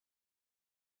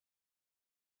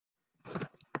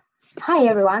Hi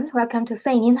everyone, welcome to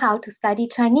Saying How to Study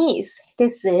Chinese.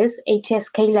 This is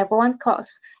HSK Level 1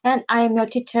 course, and I am your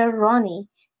teacher Ronnie.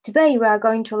 Today we are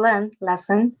going to learn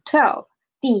Lesson 12,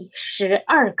 第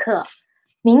12课。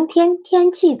明天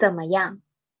天气怎么样？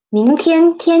明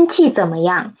天天气怎么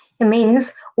样？ It means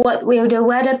what will the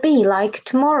weather be like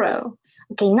tomorrow?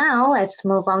 Okay, now let's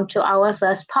move on to our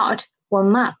first part,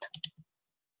 warm up.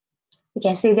 You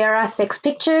can see there are 6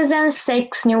 pictures and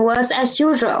 6 new words as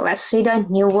usual. Let's see the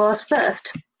new words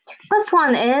first. First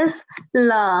one is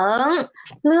冷,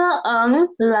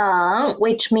 冷,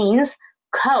 which means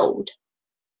cold.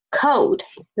 Cold,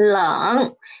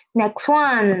 冷. Next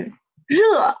one,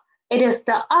 热. It is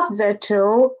the opposite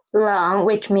to 冷,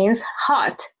 which means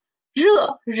hot.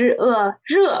 热,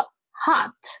 热,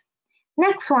 hot.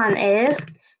 Next one is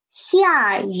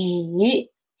下雨.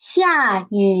 下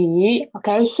雨,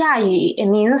 okay, 下雨, it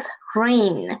means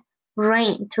rain,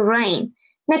 to rain.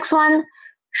 Next one,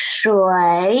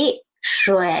 水,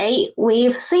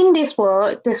 we've seen this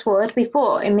word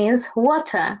before, it means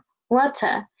water.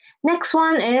 Next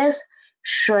one is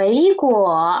水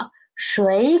果,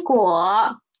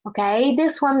 okay,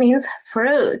 this one means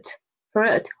fruit.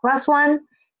 Last one,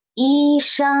 医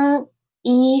生,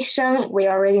 we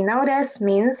already know this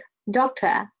means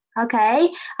doctor. Okay,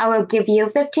 I will give you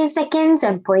 15 seconds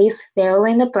and please fill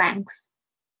in the blanks.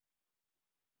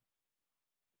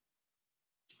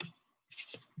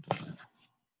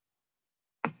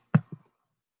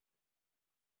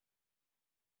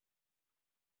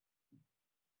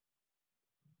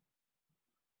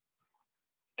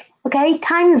 Okay,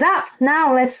 time's up.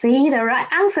 Now let's see the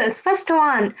right answers. First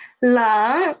one,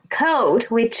 冷, cold,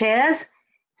 which is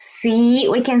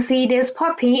we can see this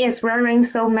puppy is wearing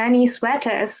so many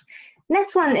sweaters.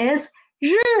 Next one is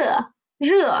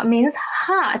热 means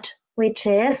hot, which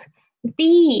is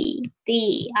D,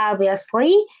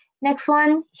 obviously. Next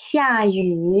one, 下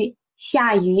雨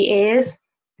is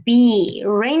B,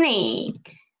 rainy.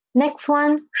 Next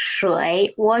one,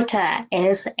 水 water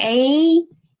is A.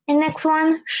 And next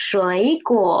one, 水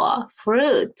果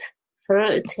fruit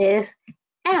is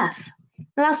F.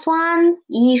 Last one,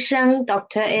 医生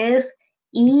doctor is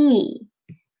E.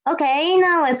 Okay,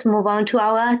 now let's move on to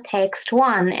our text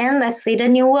 1 and let's see the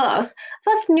new words.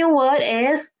 First new word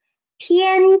is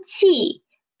天气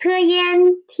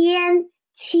天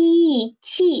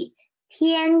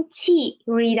气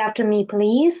Read after me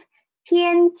please.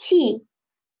 天气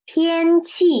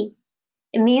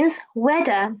It means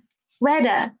weather.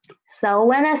 So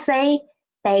when I say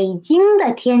北京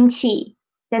的天气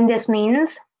then this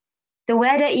means the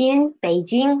weather in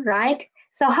Beijing, right?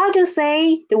 So how to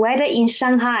say the weather in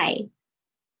Shanghai?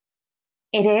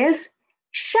 It is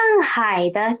上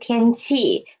海的天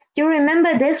气. Do you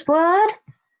remember this word?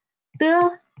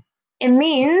 It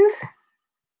means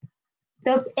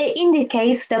it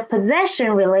indicates the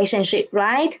possession relationship,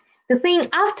 right? The thing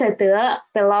after the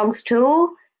belongs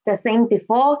to the thing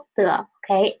before the.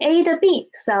 Okay, A to B.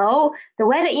 So the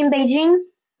weather in Beijing,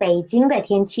 北京的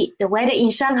天气. The weather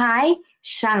in Shanghai,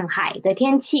 上海的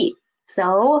天气.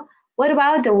 So what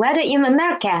about the weather in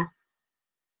America?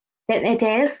 Then it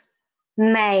is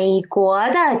美国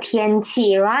的天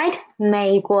气, right?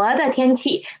 美国的天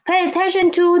气. Pay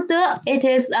attention to it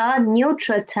is a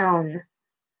neutral tone.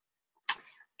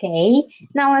 Okay,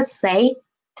 now let's say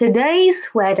today's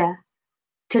weather.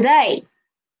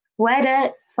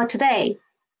 Weather for today.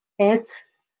 It's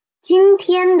今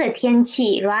天的天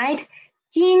气, right?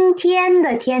 今天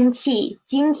的天气.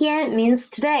 今天 means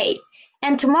today.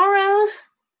 And tomorrow's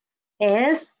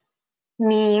is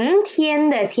明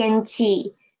天的天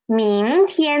气. 明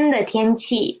天的天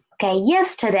气. Okay,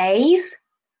 yesterday's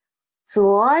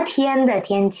昨天的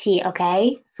天气.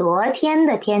 Okay, 昨天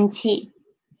的天气.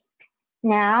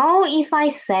 Now, if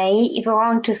I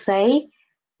want to say,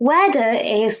 weather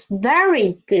is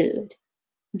very good.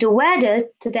 The weather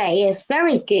today is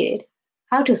very good.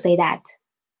 How to say that?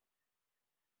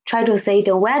 Try to say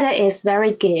the weather is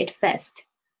very good first.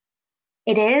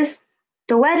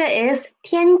 The weather is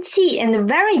天气 and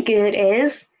very good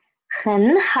is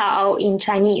很好 in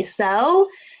Chinese. So,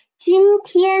 今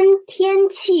天天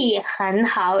气很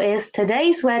好 is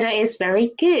today's weather is very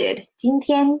good. 今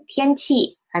天天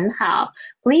氣很好.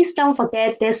 Please don't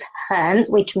forget this 很,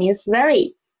 which means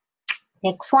very.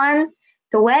 Next one,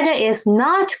 the weather is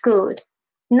not good.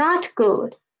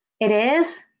 It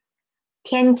is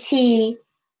天氣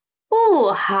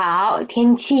不好.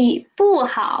 天氣不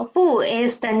好. 不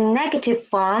is the negative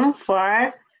form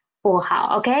for 不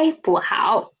好. Okay, 不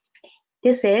好.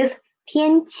 This is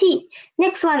天氣.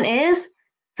 Next one is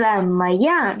怎么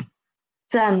样?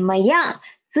 怎么样?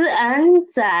 子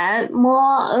怎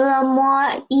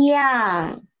么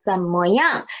样?怎么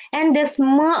样? And this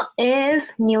么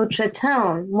is neutral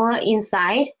tone, 么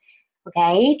inside.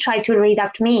 Okay, try to read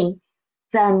after me.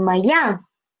 怎么样?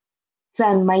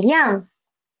 怎么样?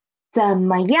 怎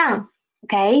么样?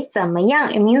 Okay, 怎么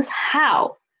样? It means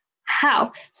how.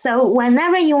 How. So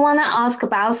whenever you want to ask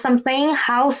about something,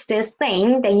 how's this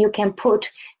thing, then you can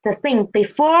put the thing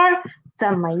before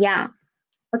怎么样.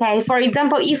 Okay, for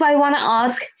example, if I want to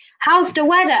ask, how's the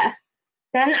weather?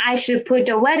 Then I should put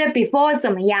the weather before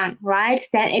怎么样, right?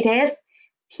 Then it is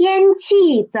天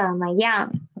气怎么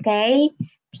样? Okay,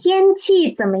 天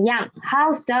气怎么样?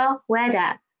 How's the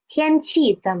weather? 天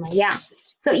气怎么样?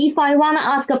 So if I want to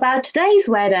ask about today's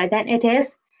weather, then it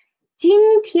is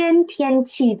今天天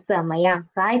气怎么样?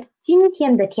 Right? 今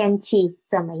天的天气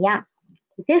怎么样?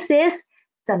 This is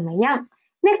怎么样?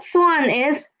 Next one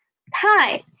is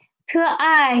太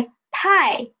爱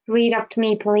太 Read up to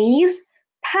me, please.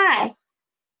 太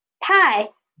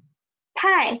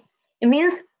It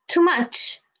means too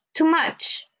much.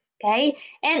 Okay?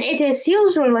 And it is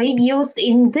usually used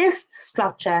in this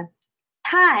structure.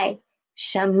 太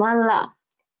什么了?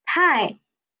 太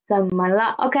怎么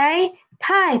了? Okay?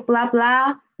 太 blah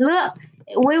blah 了.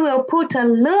 We will put a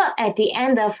了 at the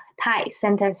end of 太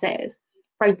sentences.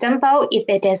 For example, if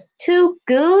it is too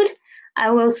good,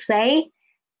 I will say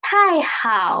太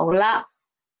好了.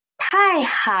 太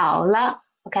好了.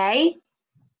 Okay?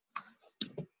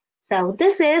 So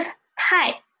this is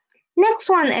太. Next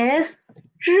one is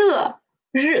热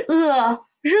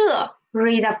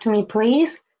Read up to me,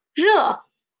 please. 热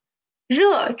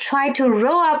Try to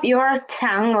roll up your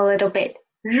tongue a little bit.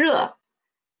 热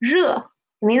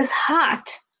means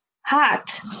hot.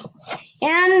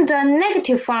 And the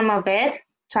negative form of it,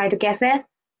 try to guess it.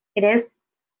 It is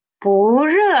不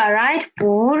热, right?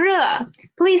 不热.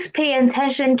 Please pay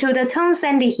attention to the tone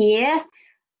sound here.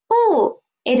 不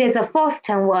It is a fourth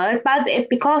tone word, but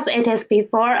because it is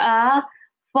before a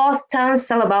fourth tone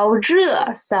syllable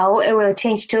热, so it will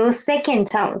change to second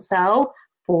tone. So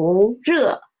不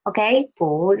热, okay?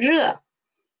 不热.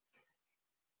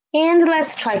 And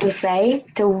let's try to say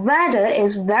the weather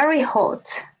is very hot.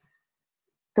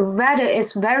 The weather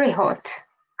is very hot.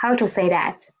 How to say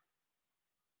that?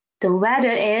 The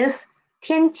weather is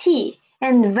天气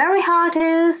and very hot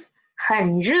is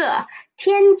很热。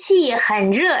天气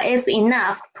很热 is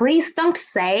enough. Please don't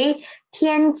say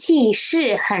天气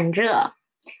是很热。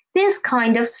This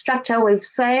kind of structure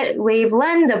we've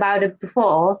learned about it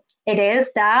before. It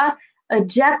is the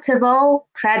adjectival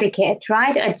predicate,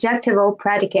 right? Adjectival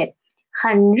predicate.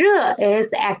 很热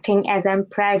is acting as a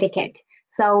predicate.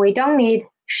 So we don't need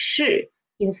是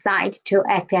inside to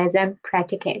act as a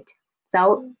predicate.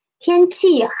 So 天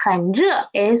气很热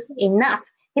is enough.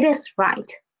 It is right.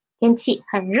 天气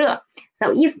很热.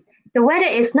 So if the weather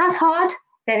is not hot,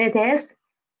 then it is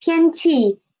天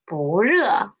气不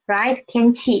热, right?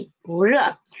 天气不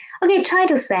热. Okay, try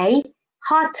to say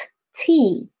hot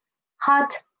tea.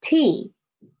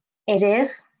 It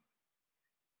is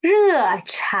热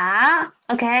茶.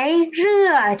 Okay,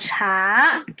 热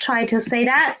茶. Try to say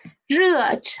that.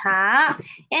 热茶.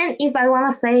 And if I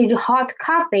want to say hot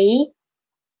coffee,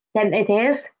 then it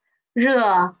is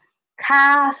热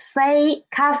咖啡.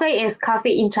 Cafe is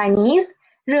coffee in Chinese.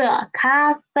 热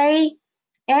咖啡.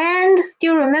 And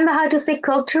still remember how to say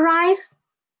cooked rice?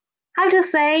 How to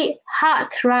say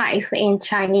hot rice in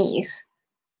Chinese?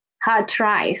 Hot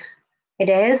rice. It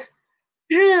is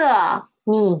热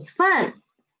米饭.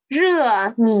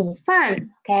 热米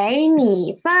饭. Okay,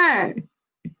 米饭.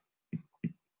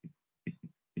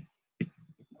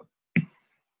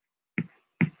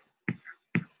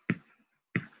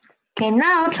 Okay,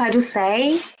 now try to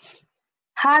say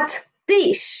hot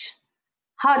dish.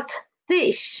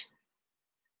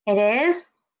 It is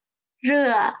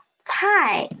热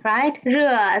菜, right?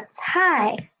 热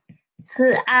菜.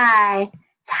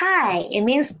 菜. It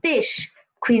means dish,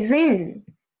 cuisine.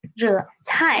 热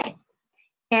菜.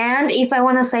 And if I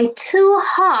want to say too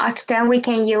hot, then we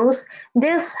can use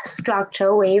this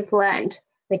structure we've learned,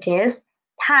 which is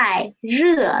太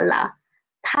热了.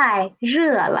 太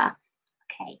热了.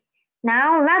 Okay.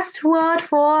 Now last word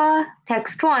for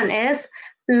text one is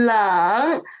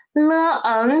冷.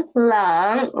 冷.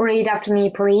 Read after me,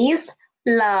 please.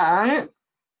 冷.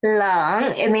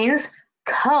 It means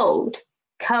cold.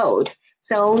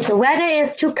 So the weather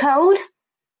is too cold.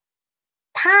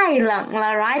 太冷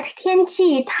了, right? 天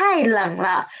气太冷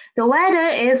了. The weather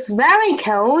is very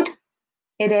cold.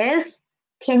 It is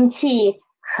天气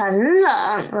很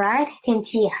冷, right? 天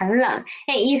气很冷.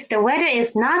 And if the weather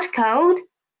is not cold,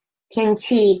 天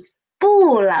气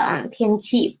不冷.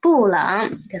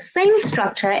 The same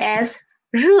structure as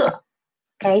热.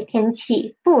 Okay, 天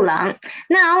气不冷.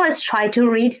 Now let's try to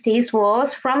read these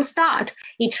words from start,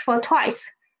 each for twice.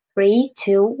 3,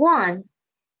 2, 1.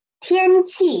 天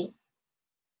气，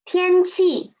天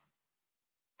气，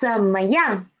怎么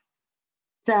样？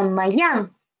怎么样？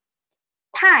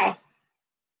太，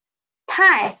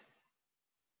太，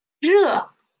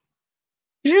热，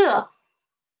热，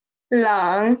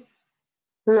冷，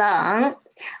冷.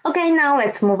 Okay, now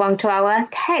let's move on to our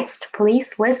text.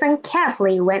 Please listen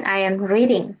carefully when I am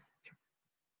reading.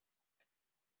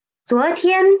 昨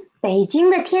天北京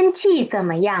的天气怎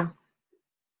么样？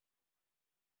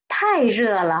太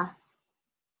热了。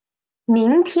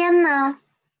明天呢？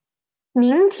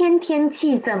明天天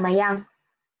气怎么样？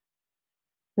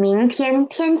明天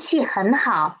天气很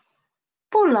好，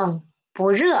不冷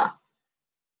不热。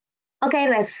Okay,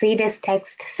 let's see this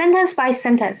text sentence by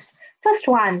sentence. First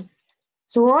one.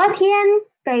 昨天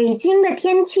北京的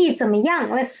天气怎么样？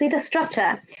 Let's see the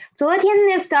structure. 昨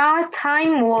天 is the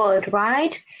time word,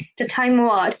 right? The time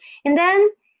word. And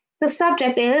then the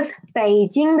subject is 北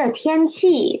京的天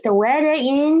气 the weather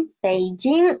in 北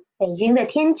京。北京的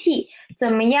天气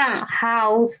怎么样？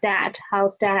 How's that?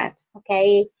 How's that?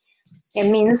 Okay, it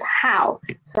means how.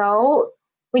 So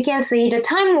we can see the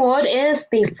time word is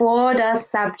before the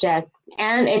subject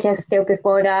and it is still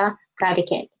before the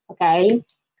predicate. Okay,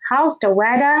 how's the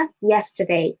weather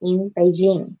yesterday in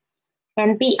Beijing?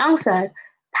 And B answered,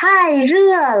 太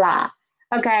热了.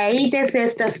 Okay, this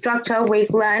is the structure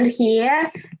we've learned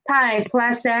here. 太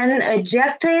plus an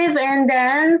adjective and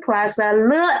then plus a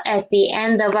了 at the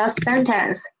end of a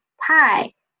sentence.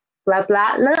 太 blah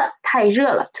blah 了，太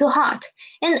热了 too hot.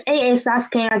 And A is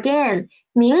asking again,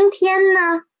 明天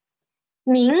呢？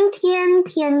明天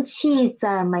天气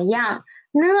怎么样？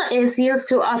 呢 is used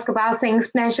to ask about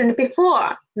things mentioned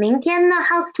before. 明天呢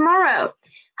how's tomorrow?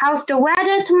 How's the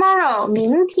weather tomorrow?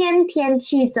 明天天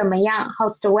气怎么样？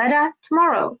 How's the weather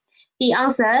tomorrow? He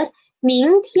answered,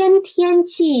 明天天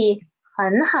气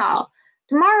很好。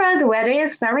Tomorrow the weather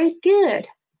is very good.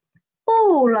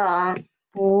 不冷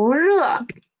不热，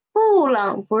不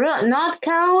冷不热 not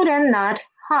cold and not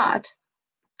hot.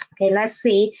 Okay, let's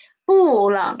see. 不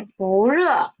冷不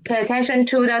热 Pay attention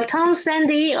to the tone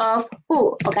sandy of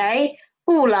不 Okay,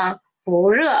 不冷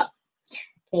不热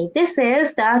Okay, this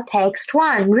is the text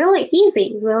one. Really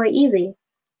easy, really easy.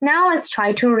 Now let's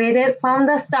try to read it from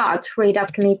the start. Read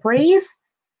after me, please.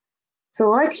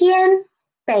 昨天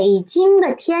北京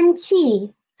的天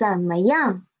气怎么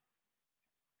样？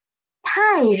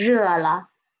太热了。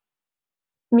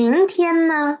明天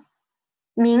呢？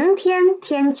明天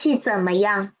天气怎么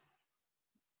样？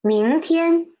明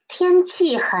天天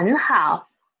气很好，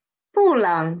不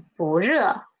冷不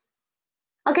热。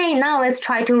Okay, now let's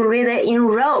try to read it in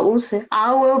rows.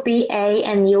 I will be A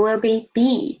and you will be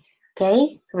B.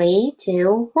 Okay, 3,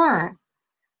 2, 1.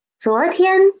 昨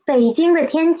天北京的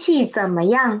天气怎么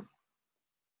样？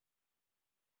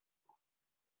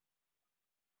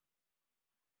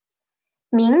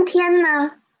明天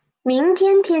呢？明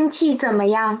天天气怎么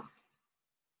样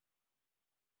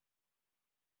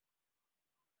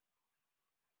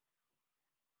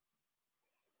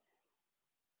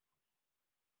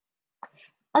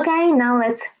？Okay, now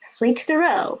let's switch the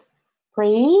row.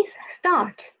 Please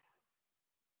start.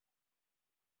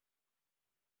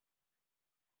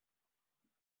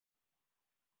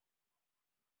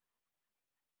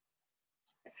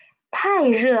 太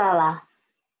热了。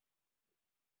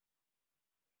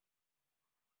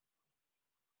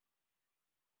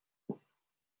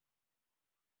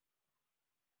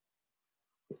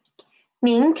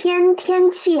明天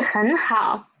天气很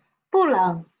好，不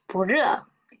冷不热。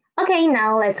Okay,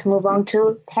 now let's move on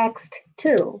to text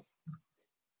 2.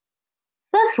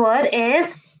 First word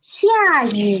is 下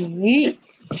雨，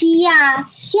下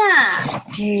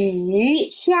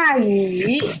雨，下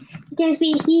雨。You can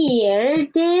see here,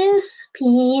 this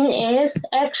pin is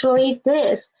actually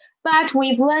this, but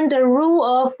we've learned the rule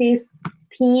of this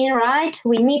pin, right?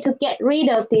 We need to get rid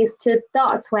of these two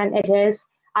dots when it is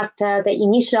after the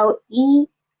initial E,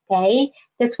 okay?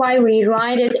 That's why we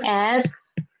write it as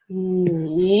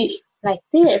雨 like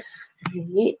this.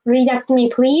 雨 Read after me,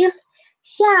 please.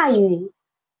 下雨，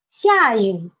下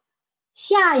雨，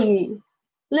下雨。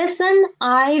Listen,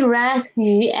 I read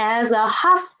雨 as a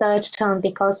half third tone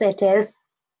because it is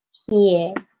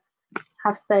here.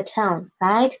 Half third tone,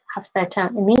 right? Half third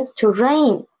tone. It means to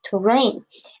rain, to rain.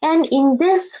 And in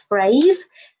this phrase,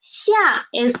 下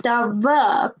is the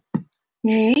verb.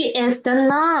 雨 is the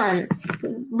noun.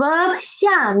 Verb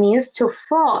下 means to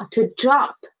fall, to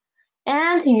drop.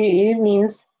 And 雨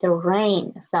means the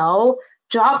rain. So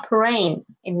drop rain,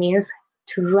 it means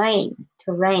to rain,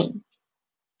 to rain.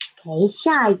 Okay,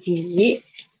 下雨.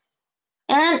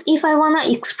 And if I want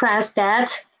to express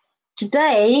that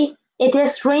today it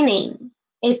is raining,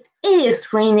 it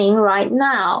is raining right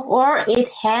now, or it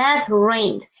had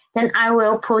rained, then I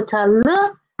will put a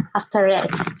l after it.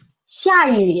 下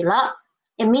雨了.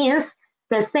 It means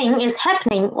the thing is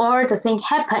happening or the thing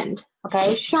happened.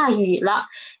 Okay, 下雨了.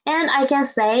 And I can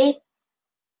say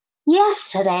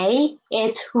yesterday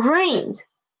it rained.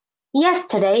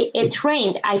 Yesterday it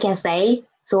rained. I can say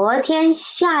昨天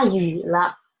下雨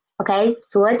了. Okay,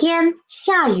 昨天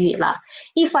下雨了.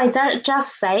 If I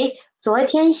just say 昨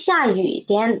天下雨,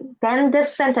 then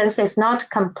this sentence is not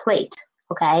complete.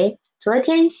 Okay, 昨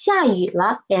天下雨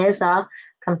了 is a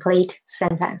complete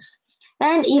sentence.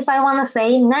 And if I want to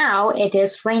say now it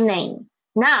is raining,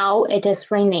 now it is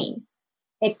raining,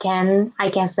 I can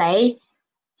say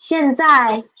现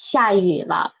在下雨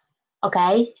了.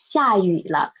 Okay, 下雨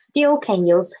了. Still can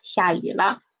use 下雨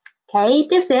了. Okay,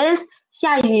 this is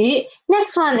下雨.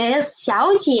 Next one is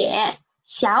小姐,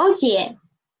 小姐.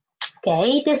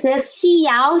 Okay, this is 西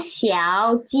瑶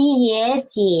小, 基爷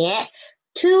姐.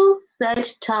 Two third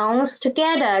tones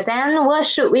together. Then what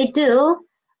should we do?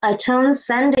 A tone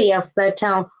sandy of third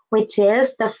tone, which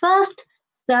is the first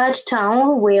third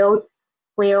tone will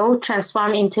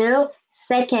transform into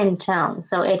second tone.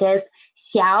 So it is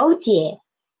小姐,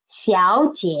 小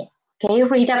姐. Okay,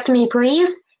 read after me,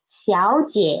 please. 小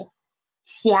姐,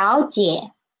 小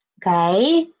姐.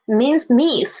 Okay, means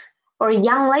miss or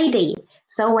young lady.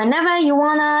 So whenever you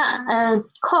wanna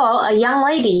call a young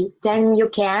lady, then you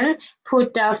can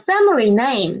put the family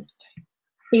name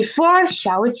before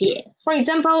小姐. For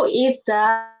example, if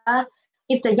the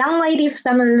young lady's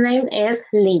family name is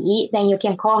Li, then you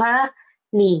can call her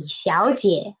李小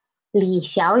姐, 李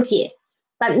小姐.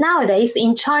 But nowadays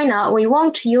in China, we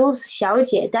won't use 小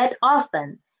姐 that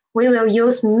often. We will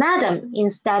use madam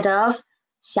instead of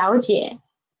小姐.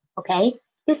 Okay,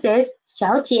 this is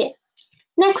小姐.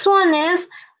 Next one is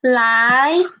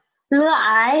来,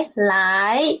来.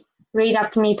 Read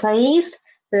after me, please.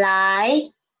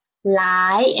 来.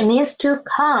 It means to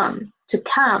come.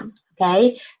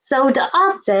 Okay, so the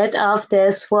opposite of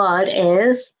this word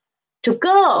is to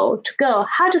go.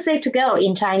 How to say to go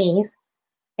in Chinese?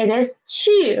 It is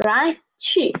去, right?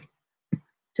 去.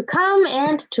 To come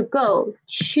and to go.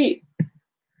 去.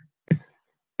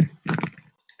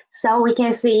 So we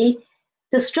can see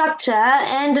the structure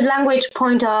and the language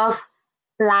point of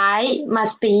来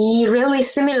must be really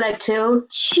similar to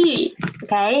去.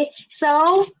 Okay,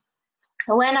 so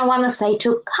when I want to say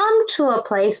to come to a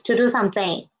place to do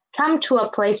something,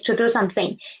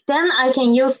 then I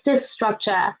can use this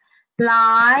structure.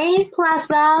 来 plus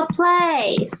a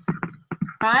place,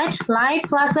 right? 来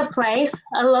plus a place,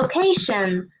 a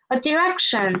location, a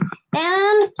direction,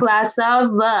 and plus a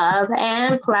verb,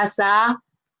 and plus an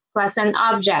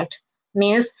object.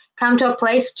 Means come to a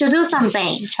place to do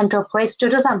something.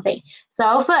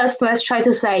 So first, let's try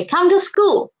to say come to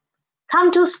school.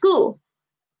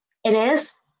 It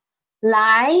is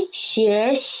来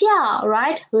学校,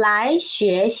 right? 来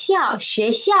学校.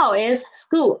 学校 is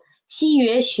school. 西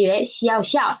约学校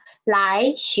校.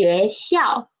 来学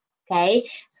校. Okay,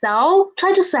 so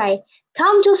try to say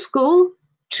come to school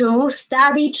to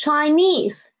study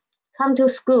Chinese. And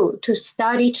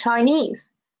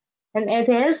it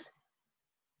is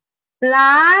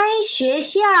来学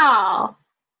校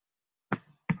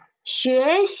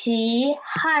学习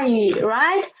汉语,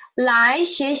 right? 来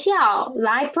学校,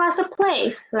 来 plus a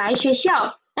place, 来学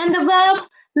校. And the verb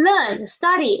learn,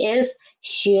 study is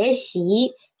学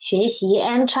习,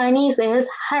 and Chinese is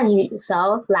汉语.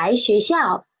 So 来学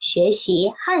校学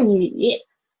习汉语.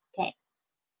 Okay.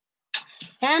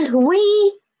 And we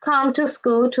come to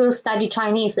school to study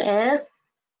Chinese is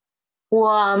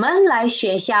我们来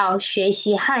学校学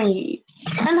习汉语.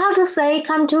 And how to say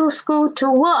come to school to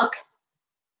work?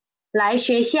 来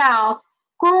学校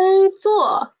工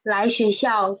作.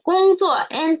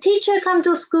 And teacher come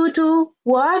to school to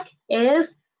work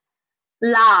is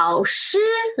老师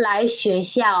来学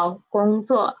校工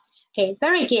作. Okay,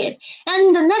 very good.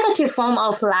 And the negative form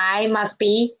of 来 must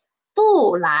be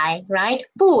不来, right?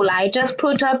 不来, just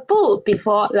put a 不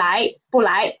before 来, 不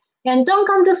来. And don't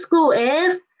come to school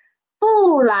is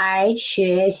不来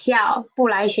学校.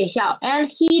 And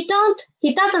he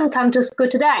doesn't come to school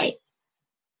today.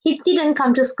 He didn't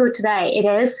come to school today. It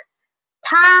is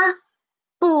他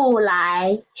不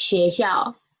来学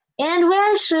校. And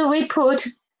where should we put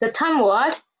the time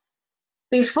word?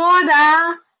 Before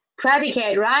the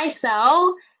predicate, right?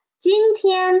 So 今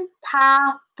天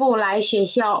他不来学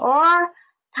校 or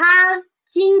他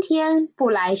今天不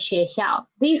来学校.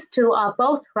 These two are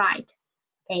both right.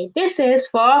 Okay, this is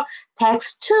for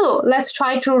text 2. Let's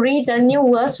try to read the new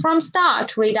words from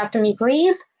start. Read after me,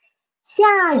 please.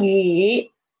 下雨，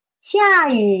下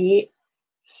雨，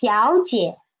小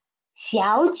姐，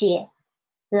小姐，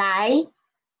来，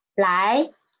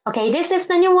来。Okay, this is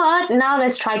the new word. Now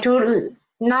let's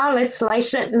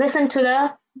listen to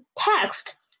the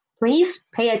text. Please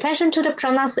pay attention to the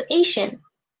pronunciation.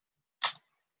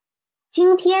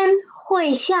 今天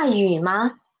会下雨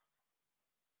吗？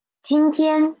今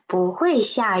天不会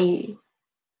下雨。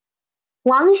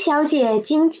王小姐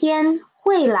今天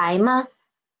会来吗？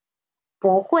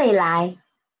不会来，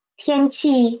天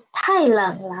气太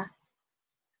冷了。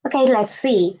Okay, let's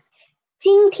see.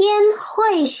 今天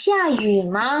会下雨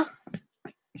吗？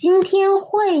今天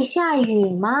会下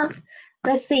雨吗？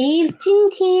 Let's see. 今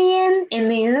天 it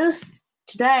means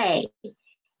today.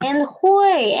 And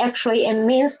会 actually it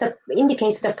means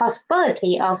indicates the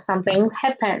possibility of something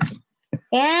happen.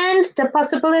 And the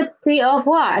possibility of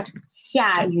what?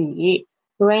 下雨,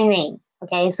 raining.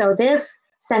 Okay, so this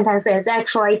sentence is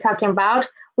actually talking about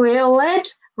will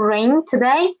it rain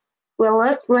today? Will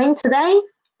it rain today?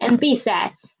 And B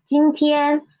said, 今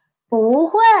天不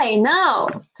会,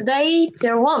 no. Today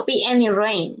there won't be any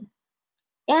rain.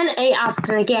 And A asked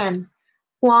again,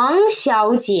 王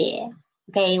小姐.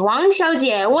 Okay, 王小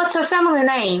姐, what's her family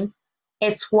name?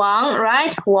 It's Wang,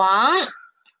 right? Wang.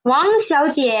 王小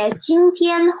姐今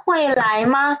天会来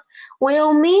吗？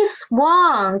 Will Miss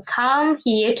Wang come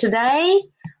here today?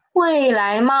 会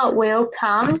来吗 will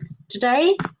come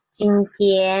today? 今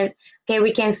天. Okay,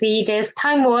 we can see this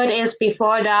time word is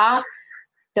before the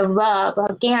verb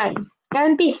again.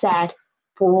 And B said,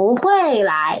 不会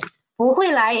来. 不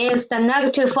会来 is the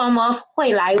negative form of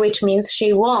会来, which means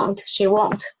she won't.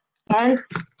 And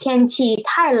天气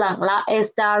太冷了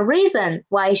is the reason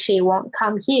why she won't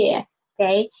come here.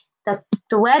 Okay,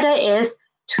 the weather is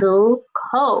too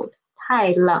cold.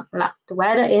 太冷了. The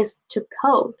weather is too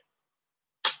cold.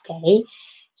 Okay,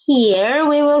 here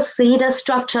we will see the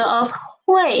structure of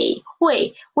会.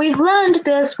 We've learned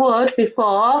this word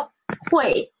before,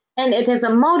 会, and it is a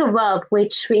modal verb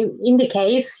which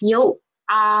indicates you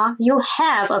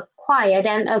have acquired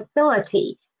an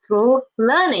ability through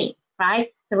learning,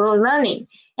 right? Through learning.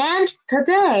 And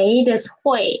today, this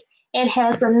会, it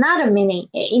has another meaning.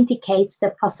 It indicates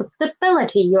the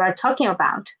possibility you are talking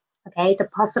about. Okay, the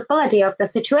possibility of the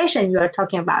situation you are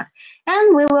talking about.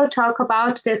 And we will talk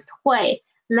about this 会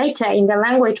later in the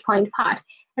language point part.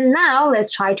 And now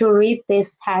let's try to read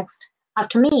this text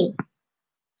after me.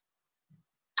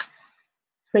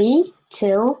 3,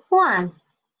 2, 1.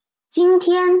 今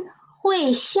天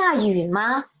会下雨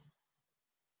吗？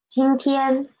今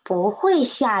天不会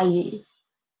下雨。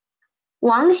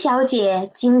王小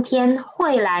姐今天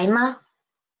会来吗？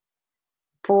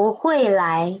不会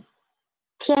来。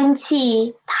天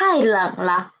气太冷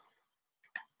了。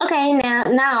Okay,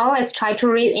 now let's try to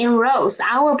read in rows.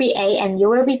 I will be A and you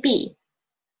will be B.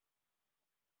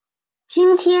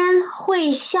 今天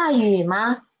会下雨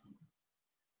吗？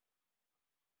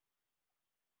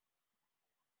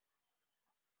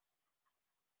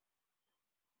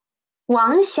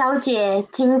王小姐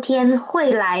今天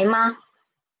会来吗？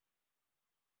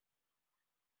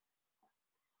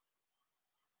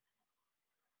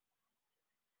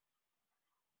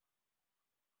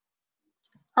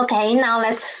 Okay, now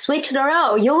let's switch the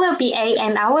role. You will be A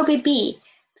and I will be B.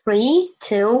 3,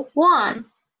 2, 1.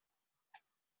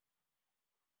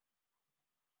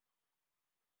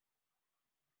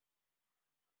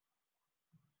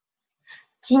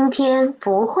 今天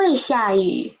不会下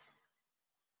雨。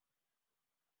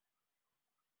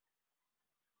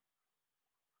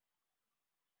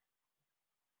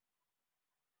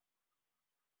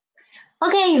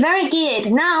Okay, very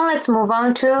good. Now let's move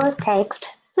on to text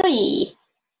 3.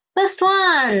 First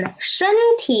one, 身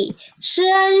体，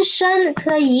身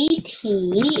可以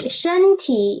体，身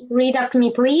体。Read after me,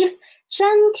 please.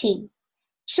 身体，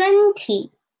身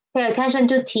体。Pay attention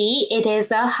to T. It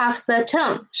is a half the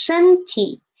tone. 身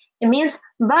体. It means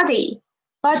body,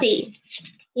 body.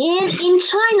 In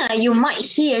China, you might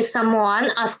hear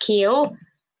someone ask you,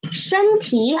 身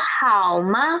体好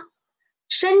吗？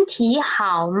身体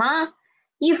好吗？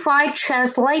 If I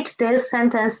translate this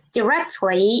sentence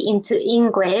directly into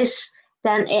English,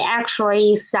 then it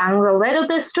actually sounds a little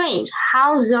bit strange.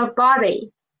 How's your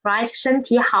body? Right? 身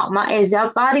体好吗? Is your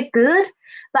body good?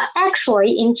 But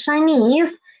actually in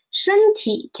Chinese, 身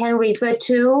体 can refer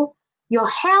to your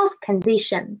health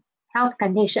condition.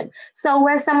 So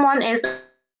when someone is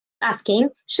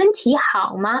asking 身体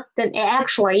好吗? Then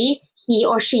actually he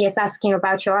or she is asking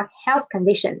about your health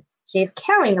condition. She is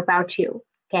caring about you.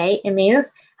 Okay, it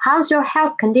means how's your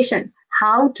health condition?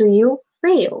 How do you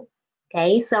feel?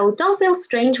 Okay, so don't feel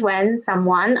strange when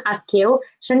someone asks you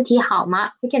身体好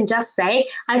吗? You can just say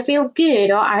I feel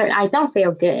good or I don't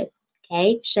feel good.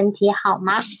 Okay, 身体好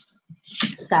吗?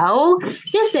 So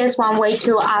this is one way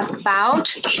to ask about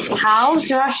how's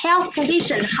your health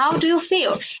condition? How do you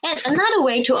feel? And another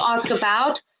way to ask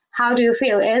about how do you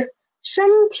feel is 身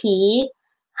体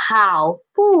好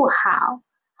不好?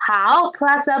 好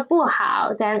plus a 不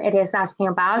好, then it is asking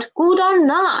about good or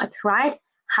not, right?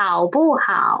 好不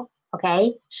好?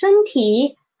 Okay, 身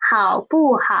体好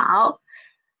不好?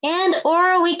 And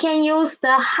or we can use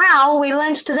the how we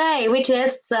learned today, which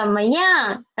is 怎么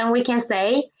样? And we can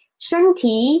say 身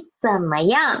体怎么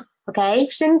样? Okay,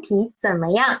 身体怎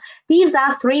么样? These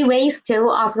are three ways to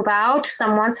ask about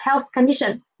someone's health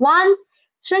condition. 1.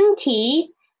 身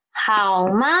体好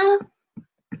吗?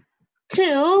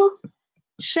 2.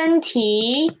 身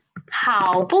体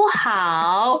好不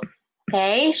好?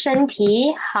 Okay, 身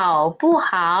体好不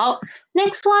好?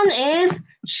 Next one is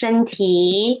身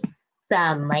体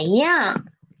怎么样?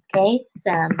 Okay,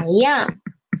 怎么样?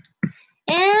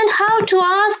 And how to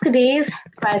ask these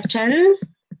questions?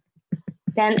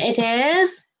 Then it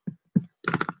is,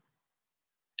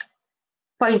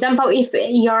 for example, if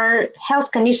your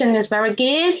health condition is very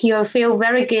good, you feel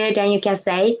very good, then you can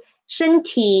say 身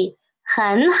体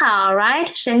很好,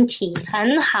 right? 身体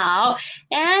很好.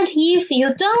 And if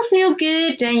you don't feel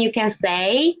good, then you can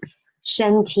say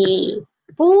身体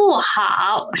不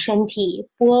好, 身体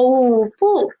不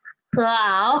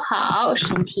好,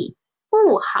 身体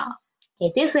不好.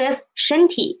 Okay, this is 身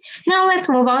体. Now let's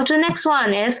move on to the next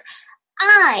one is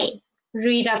I.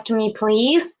 Read after me,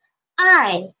 please.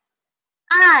 I.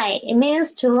 It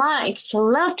means to like, to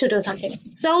love to do something.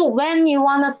 So when you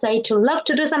want to say to love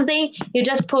to do something, you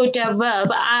just put a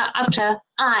verb after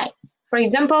I. For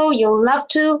example, you love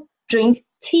to drink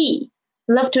tea.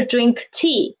 Love to drink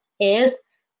tea is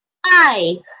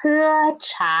爱喝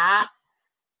茶.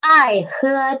 爱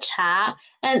喝茶.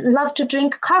 And love to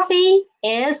drink coffee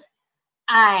is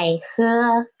爱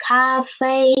喝咖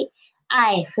啡.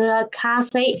 爱喝咖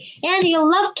啡. And you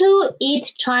love to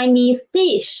eat Chinese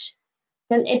dish.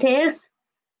 Then it is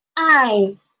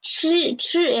爱吃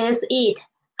is eat.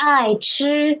 爱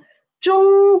吃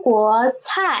中国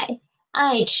菜.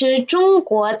 爱吃中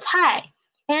国菜.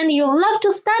 And you love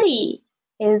to study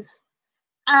is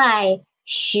爱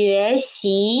学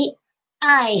习.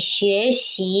 爱学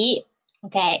习.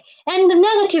 Okay. And the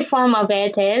negative form of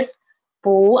it is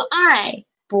不爱.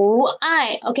 不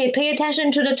爱. Okay, pay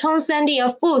attention to the tone Sandy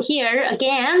of 不 here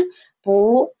again.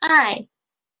 不爱.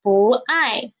 不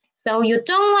爱. So you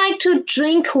don't like to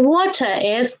drink water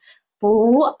is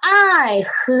不爱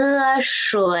喝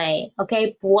水.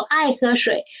 Okay, 不爱喝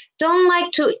水. Don't like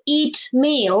to eat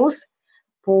meals.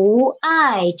 不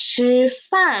爱吃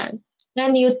饭.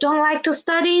 And you don't like to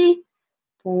study.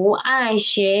 不爱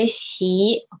学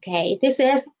习. Okay, this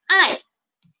is I.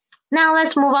 Now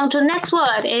let's move on to the next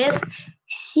word is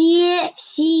些.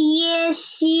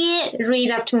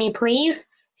 Read up to me, please.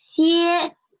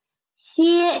 些,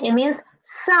 it means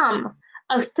some,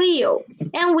 a few.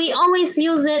 And we always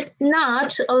use it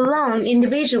not alone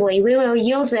individually. We will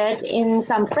use it in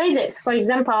some phrases. For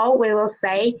example, we will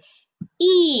say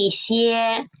一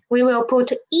些. We will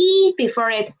put 一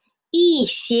before it. 一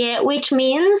些, which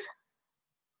means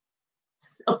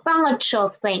a bunch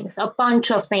of things,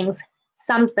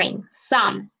 something,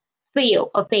 some,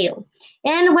 few, a few.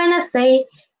 And when I say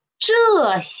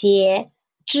这些,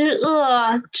 这,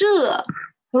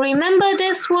 remember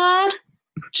this word?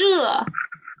 这.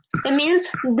 It means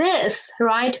this,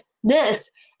 right? This.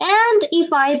 And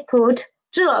if I put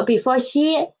这 before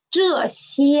些, 这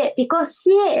些, because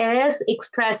些 is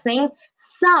expressing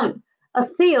some, a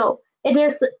few. It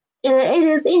is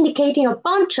indicating a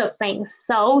bunch of things.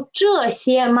 So 这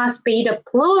些 must be the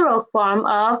plural form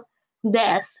of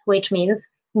this, which means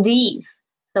these.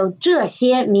 So 这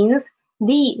些 means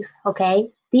these,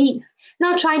 okay? These.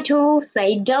 Now try to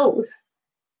say those.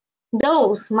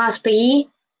 Those must be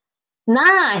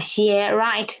那些,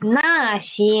 right? 那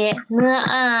些,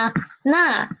 那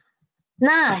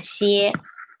些.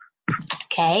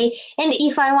 Okay. And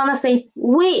if I want to say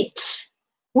which,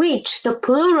 the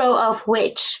plural of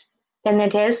which, then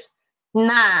it is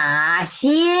哪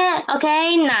些,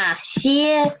 okay? 哪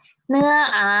些,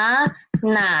 哪.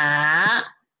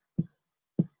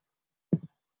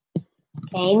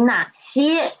 Okay, 哪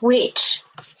些, which.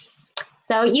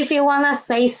 So if you want to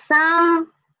say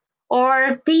some,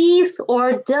 or these,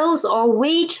 or those, or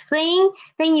which thing,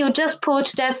 then you just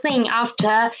put that thing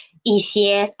after 一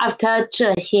些, after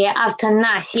这些, after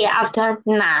那些, after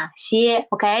哪些,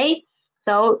 okay?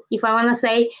 So if I want to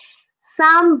say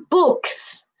some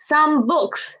books some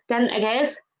books, then it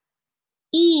is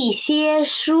一些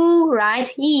书, right?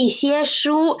 一些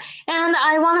书. And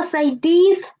I want to say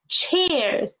these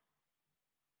chairs,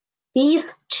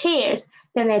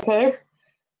 then it is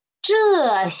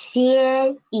这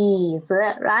些椅子,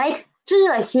 right?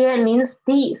 这些 means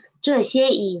these, 这些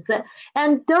椅子.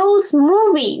 And those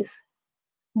movies,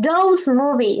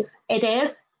 it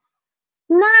is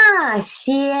那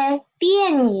些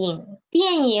电影.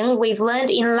 电影 we've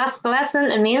learned in last lesson,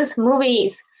 it means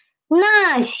movies.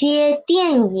 那些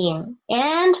电影.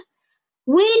 And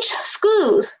which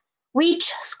schools?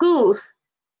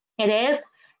 It is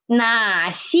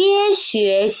哪些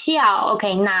学校?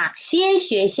 Okay, 哪些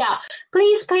学校?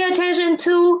 Please pay attention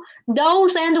to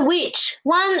those and which.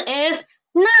 One is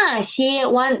那些,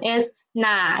 one is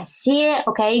哪些.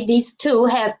 Okay, these two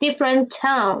have different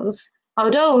tones.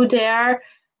 Although their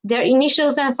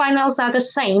initials and finals are the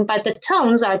same, but the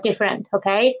tones are different.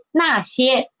 Okay, 那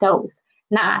些 those,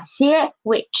 哪些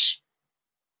which.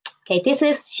 Okay, this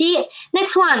is 些.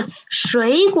 Next one,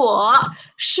 水果,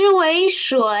 诗为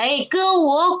水, 歌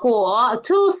我果.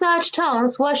 Two such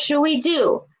tones, what should we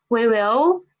do? We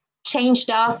will change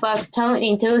the first tone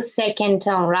into second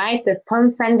tone, right? The tone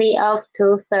sandy of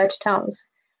two third tones.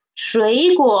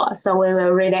 水果, so we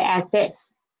will read it as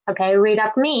this. Okay, read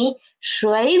up me.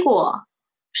 水果.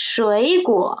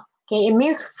 Okay, it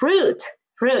means fruit.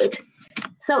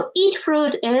 So eat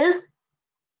fruit is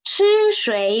吃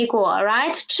水果,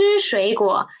 right? 吃水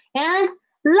果. And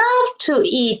love to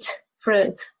eat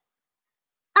fruits.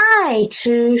 爱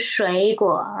吃水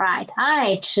果, right?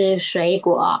 爱吃水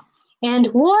果.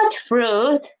 And what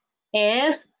fruit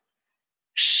is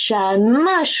什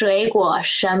么水果?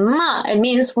 什么, it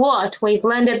means what? We've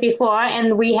learned it before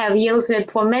and we have used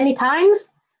it for many times.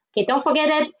 Okay, don't forget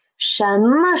it. 什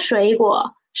么水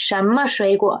果? 什么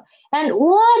水果? And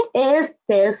what is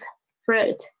this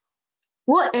fruit?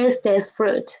 What is this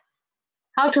fruit?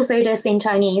 How to say this in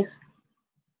Chinese?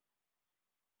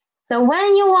 So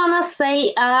when you want to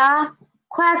say a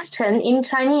question in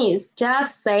Chinese,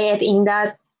 just say it in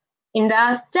the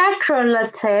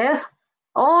declarative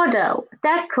word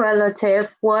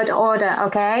order,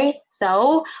 okay?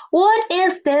 So what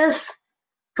is this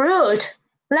fruit?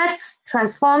 Let's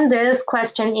transform this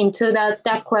question into the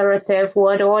declarative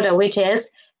word order, which is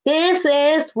this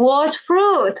is what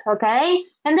fruit, okay?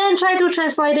 And then try to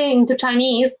translate it into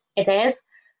Chinese. It is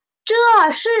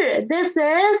这是 this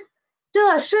is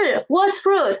这是 what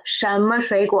fruit 什么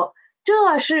水果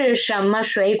这是什么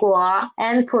水果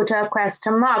and put a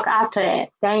question mark after it.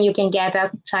 Then you can get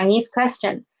a Chinese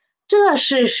question. 这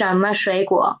是什么水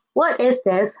果 What is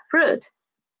this fruit?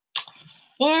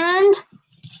 And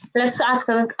let's ask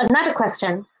another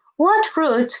question. What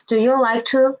fruit do you like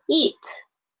to eat?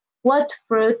 What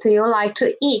fruit do you like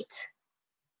to eat?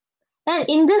 And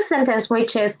in this sentence,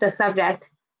 which is the subject?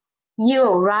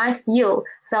 You, right? You.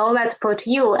 So let's put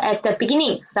you at the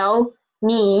beginning. So,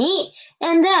 你.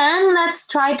 And then let's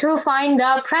try to find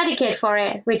the predicate for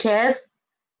it, which is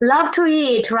love to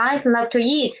eat, right? Love to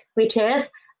eat, which is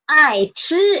爱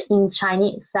吃 in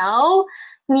Chinese. So,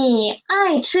 你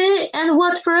爱吃 and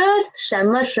what fruit? 什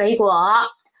么水果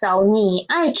So, 你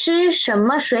爱吃什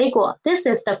么水果 This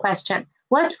is the question.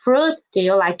 What fruit do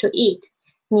you like to eat?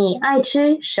 你爱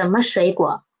吃什么水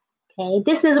果 Okay,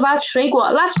 this is about 水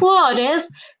果. Last word is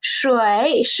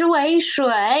水, 诗为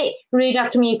水. Read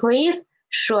after me, please.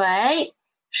 水,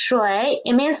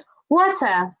 it means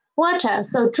water.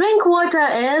 So drink water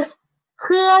is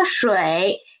喝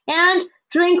水. And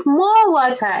drink more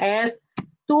water is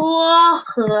多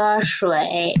喝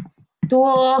水.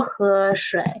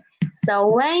 So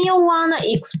when you want to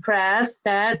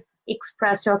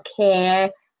express your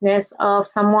careness of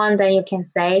someone, then you can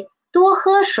say 多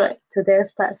喝水 to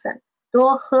this person.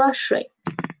 多喝水.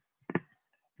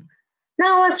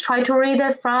 Now let's try to read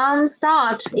it from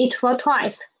start, each for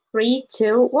twice. 3,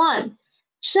 2, 1.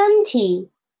 身体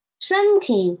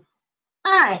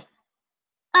爱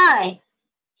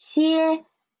些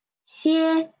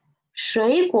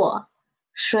水果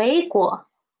水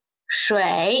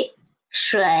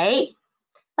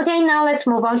Okay, now let's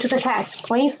move on to the text.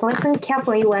 Please listen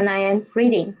carefully when I am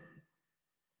reading.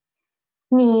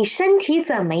 你身体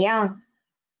怎么样？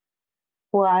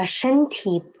我身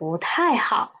体不太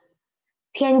好，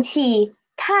天气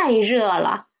太热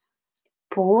了，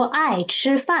不爱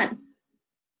吃饭。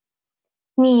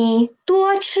你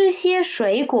多吃些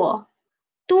水果，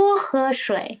多喝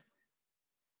水。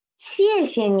谢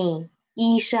谢你，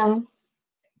医生。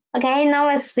Okay, now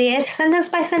let's see it sentence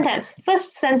by sentence.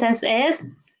 First sentence is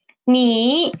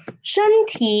你身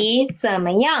体怎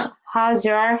么样？How's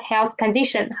your health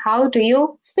condition? How do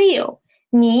you feel?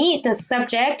 你 the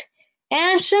subject,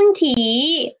 and 身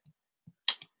体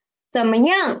怎么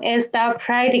样 is the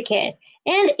predicate.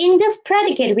 And in this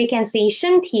predicate, we can see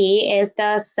身体 is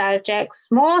the subject,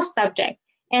 small subject,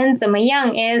 and 怎么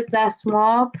样 is the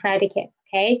small predicate.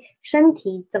 Okay, 身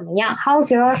体怎么样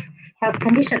How's your health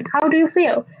condition? How do you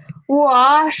feel?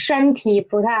 我身体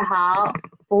不太好，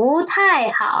不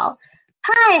太好。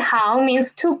太好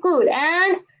means too good,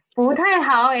 and 不太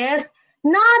好 is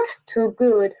not too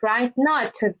good, right?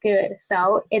 Not too good.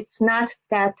 So it's not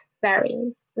that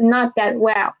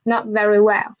well, not very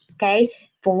well. Okay,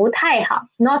 不太好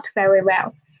not very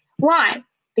well. Why?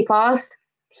 Because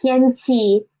天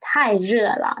气太热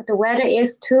了 the weather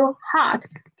is too hot.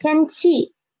 天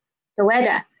气 the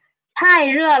weather 太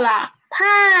热了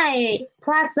太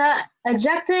plus the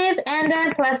adjective and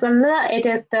then plus the it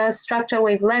is the structure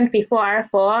we've learned before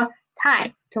for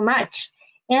太 too much.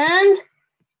 And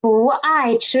不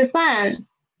爱吃饭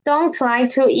don't like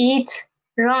to eat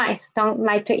rice, don't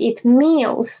like to eat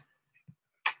meals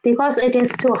because it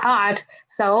is too hard,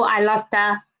 so I lost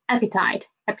the appetite.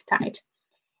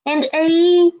 And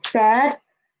A said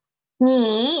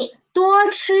你多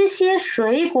吃些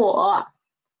水果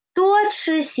多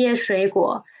吃些水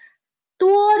果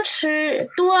多吃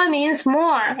多 means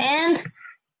more and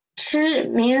吃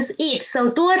means eat, so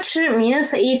多吃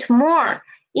means eat more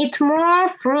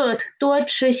fruit 多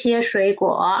吃些水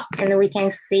果 and we can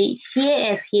see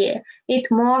些 is here, eat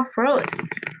more fruit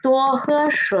多喝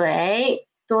水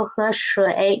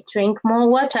drink more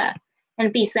water.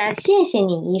 And B says 谢谢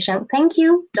你医生 thank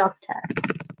you doctor.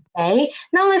 Okay,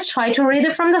 now let's try to read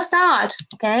it from the start.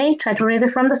 Okay, try to read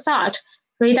it from the start.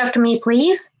 Read after me,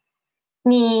 please.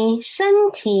 你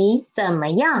身体怎么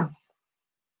样？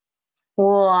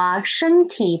我身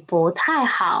体不太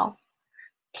好，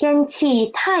天气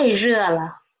太热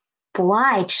了，不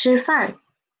爱吃饭。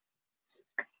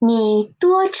你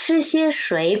多吃些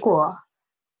水果，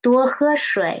多喝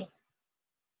水。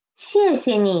谢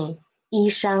谢你，医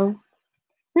生。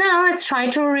Now let's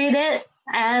try to read it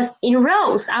as in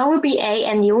rows. I will be A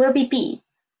and you will be B.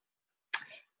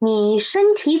 你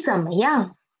身体怎么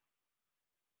样？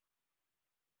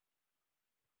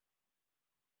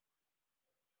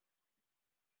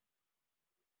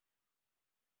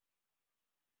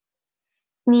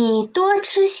你多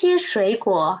吃些水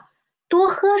果，多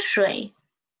喝水。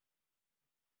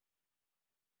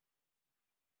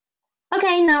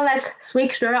Okay, now let's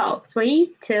switch the role.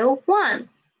 3, 2, 1.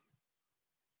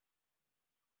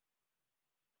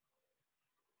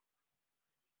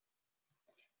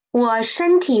 我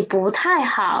身体不太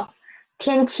好，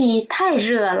天气太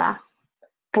热了，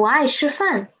不爱吃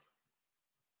饭。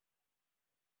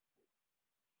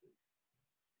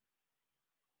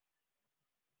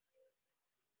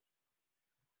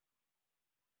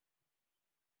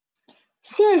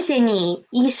谢谢你，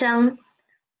医生。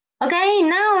Okay,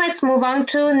 now let's move on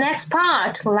to next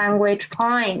part, language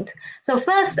point. So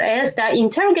first is the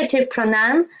interrogative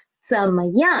pronoun 怎么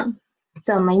样？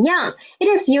怎么样？ It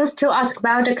is used to ask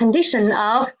about the condition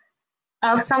of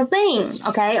something,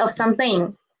 okay, of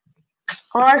something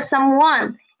or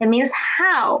someone. It means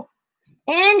how.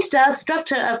 And the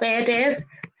structure of it is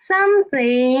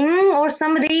something or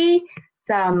somebody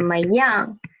怎么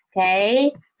样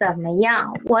okay 怎么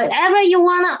样 whatever you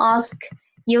want to ask,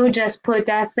 you just put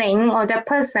that thing or that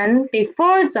person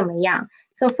before 怎么样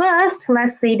so first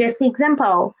let's see this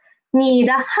example 你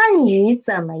的汉语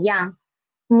怎么样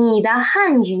你的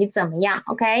汉语怎么样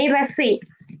okay let's see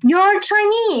your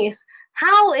Chinese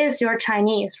how is your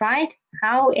Chinese right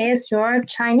how is your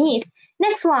Chinese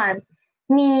next one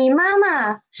你妈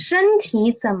妈身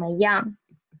体怎么样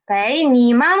okay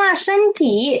你妈妈身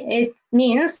体 it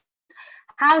means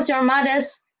how's your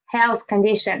mother's health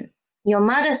condition your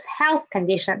mother's health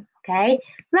condition okay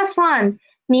last one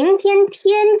明天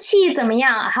天气怎么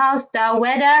样 how's the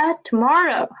weather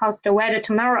tomorrow how's the weather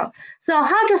tomorrow so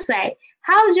how to say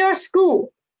how's your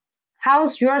school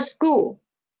how's your school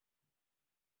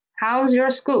how's your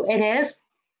school it is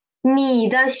你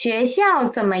的学校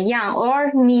怎么样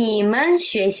or 你们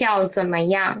学校怎么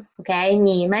样 okay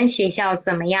你们学校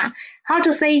怎么样 how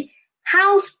to say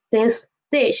how's this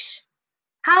dish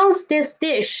how's this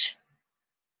dish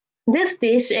this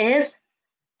dish is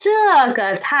这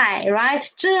个菜 right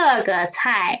这个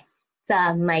菜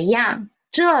怎么样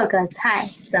这个菜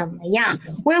怎么样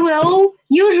we will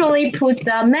usually put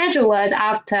the measure word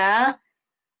after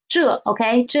这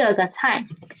okay 这个菜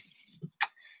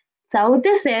So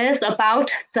this is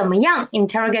about 怎么样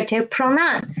interrogative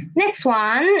pronoun. Next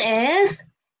one is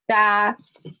the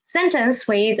sentence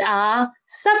with a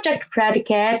subject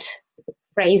predicate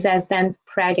phrases and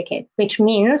predicate, which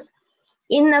means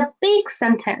in a big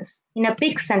sentence, in a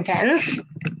big sentence,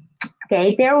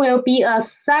 okay, there will be a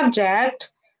subject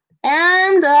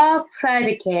and a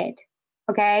predicate,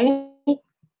 okay?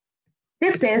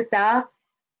 This is the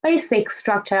basic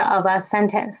structure of a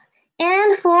sentence.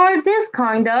 And for this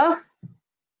kind of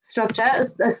structure,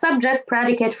 a subject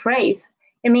predicate phrase,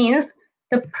 it means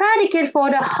the predicate for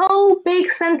the whole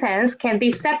big sentence can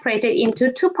be separated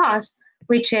into two parts,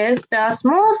 which is the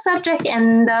small subject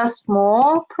and the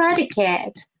small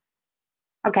predicate.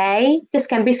 Okay, this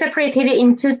can be separated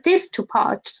into these two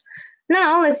parts.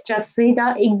 Now let's just see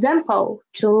the example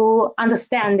to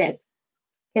understand it.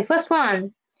 Okay, first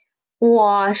one,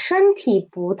 我身体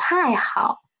不太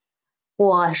好。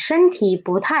我身体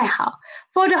不太好。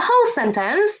For the whole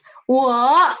sentence,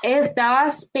 我 is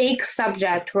the big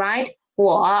subject, right?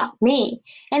 我 me.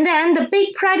 And then the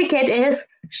big predicate is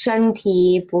身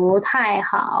体不太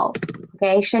好.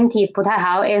 Okay, 身体不太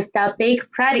好 is the big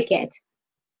predicate.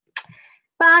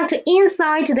 But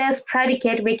inside this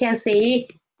predicate, we can see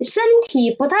身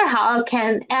体不太好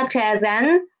can act as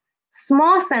an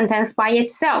small sentence by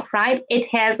itself, right? It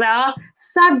has a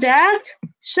subject,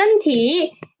 身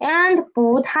体, and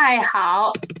不太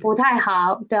好, 不太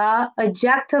好, the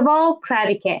adjectival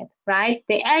predicate, right?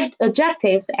 The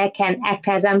adjectives can act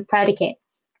as a predicate.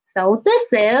 So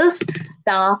this is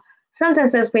the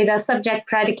sentences with a subject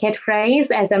predicate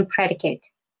phrase as a predicate.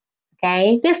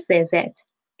 Okay, this is it.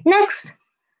 Next,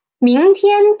 明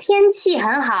天天气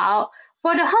很好.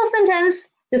 For the whole sentence,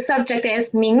 the subject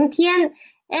is 明天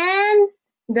and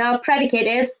the predicate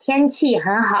is 天气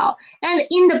很好. And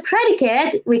in the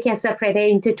predicate, we can separate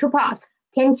it into two parts.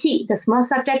 天气, the small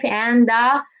subject, and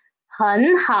the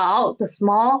很好, the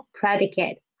small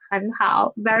predicate. 很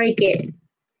好, very good.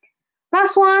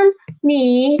 Last one,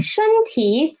 你身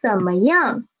体怎么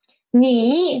样?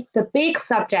 你, the big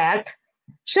subject.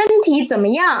 身体怎么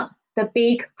样? The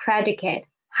big predicate.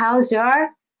 How's your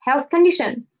health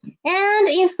condition? And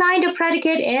inside the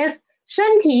predicate is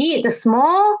身体, the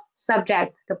small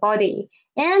subject, the body,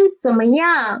 and 怎么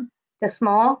样, the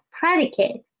small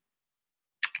predicate.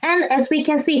 And as we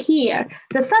can see here,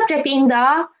 the subject in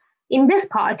this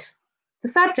part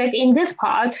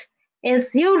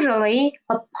is usually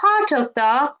a part of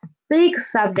the big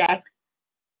subject.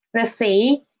 Let's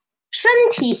see. 身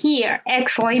体 here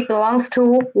actually belongs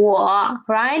to 我,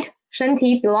 right? 身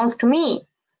体 belongs to me.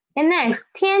 And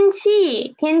next, 天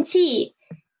气, 天气.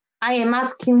 I am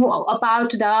asking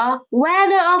about the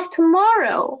weather of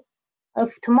tomorrow.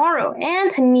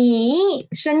 And 你,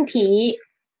 身体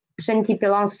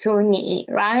belongs to 你,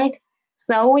 right?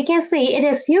 So we can see it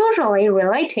is usually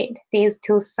related, these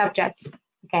two subjects.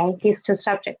 Okay, these two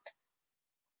subjects.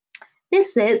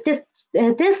 This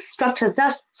structure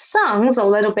just sounds a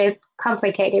little bit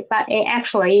complicated, but it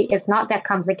actually is not that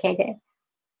complicated.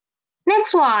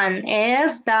 Next one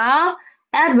is the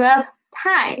adverb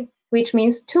太, which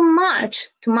means too much,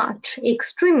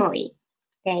 extremely.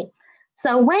 Okay,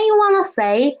 so when you want to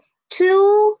say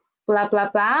too blah blah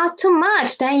blah, too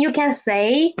much, then you can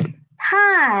say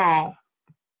太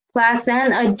plus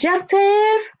an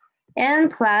adjective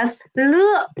and plus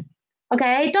了.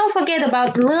 Okay, don't forget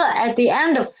about 了 at the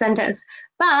end of the sentence.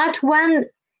 But when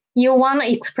you want to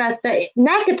express the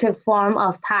negative form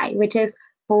of 太, which is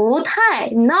不太,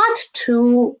 not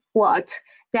too what,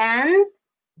 then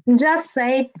just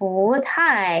say 不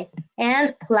太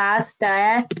and plus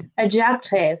the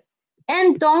adjective.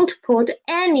 And don't put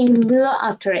any 了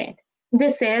after it.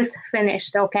 This is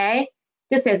finished, okay?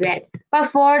 This is it.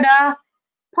 But for the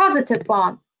positive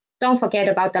form, don't forget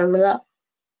about the 了.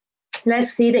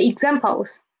 Let's see the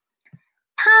examples.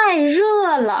 太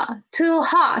热了, too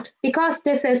hot. Because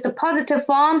this is the positive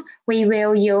form, we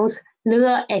will use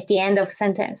了 at the end of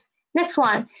sentence. Next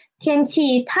one. 天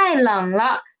气太冷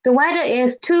了. The weather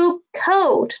is too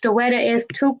cold. The weather is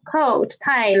too cold.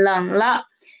 太冷了.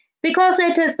 Because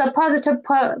it is the positive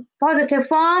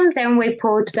form, then we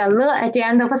put the 了 at the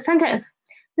end of a sentence.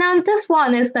 Now this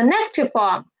one is the negative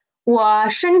form. 我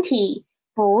身体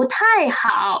不太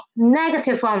好.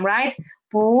 Negative form, right?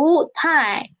 不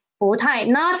太,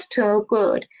 not too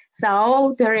good.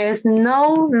 So there is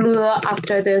no 了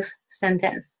after this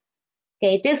sentence.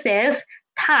 Okay, this is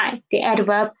太, the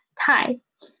adverb 太.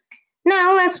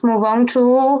 Now let's move on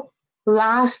to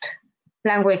last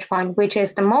language point, which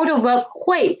is the modal verb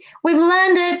会. We've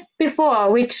learned it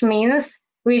before, which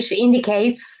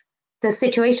indicates the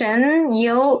situation,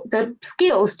 the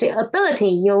skills, the ability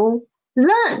you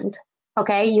learned.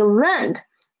 Okay, you learned.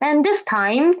 And this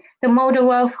time, the modal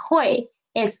verb 会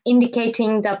is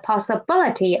indicating the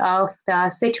possibility of the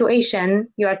situation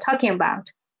you are talking about.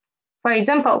 For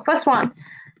example, first one,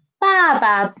 爸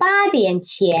爸8点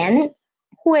前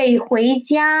会回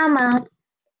家吗?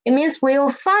 It means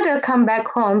will father come back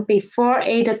home before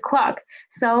 8 o'clock?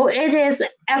 So it is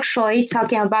actually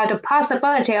talking about the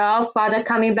possibility of father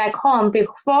coming back home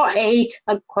before 8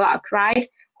 o'clock, right?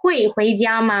 会回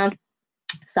家吗?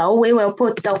 So we will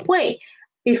put the 会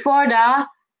before the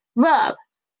verb.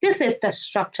 This is the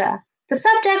structure. The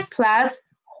subject plus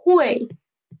会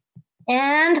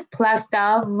and plus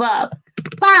the verb.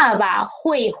 爸爸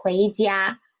会回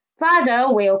家.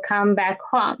 Father will come back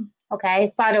home.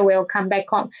 Okay, father will come back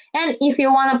home. And if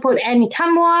you want to put any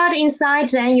time word inside,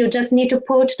 then you just need to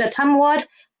put the time word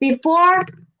before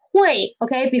会.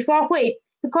 Okay, before 会,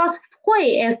 because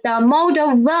会 is the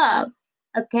modal verb.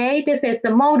 Okay, this is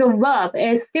the modal verb.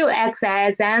 It still acts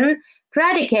as an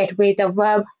predicate with the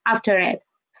verb after it.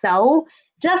 So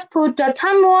just put the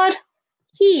time word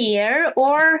here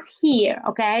or here.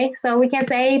 Okay, so we can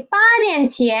say 8点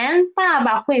前爸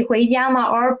爸会回家吗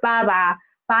or 爸爸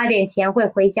8点前会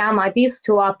回家吗? These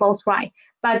two are both right,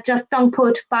 but just don't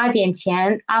put 8点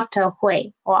前 after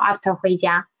会 or after 回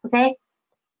家. Okay.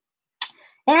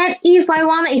 And if I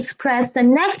want to express the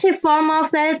negative form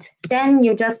of it, then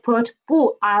you just put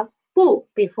不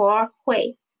before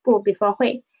会, 不 before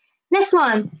会. Next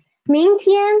one, 明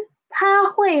天他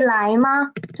会来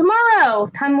吗? Tomorrow,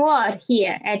 time word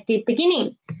here at the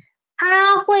beginning.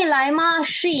 他会来吗?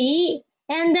 She.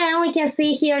 And then we can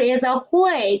see here is a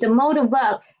会, the modal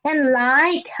verb, and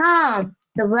来 come,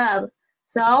 the verb.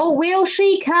 So will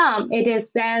she come? It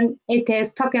is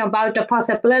talking about the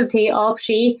possibility of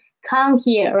she come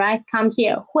here, right? Come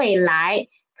here. 会来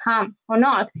come or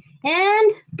not.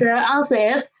 And the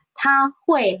answer is 她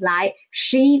会来.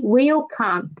 She will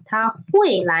come. 她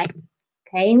会来.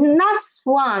 Okay, last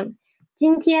one.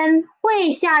 今天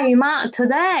会下雨吗?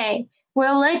 Today,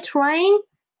 will it rain?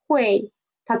 会,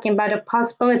 talking about the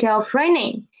possibility of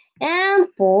raining. And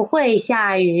不会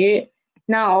下雨.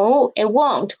 No, it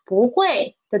won't. 不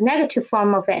会, the negative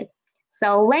form of it.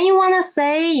 So when you want to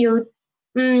say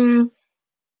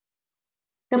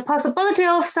the possibility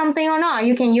of something or not,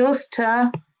 you can use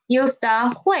the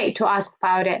会 to ask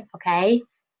about it, okay?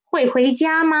 会回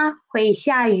家吗? 会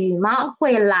下雨吗?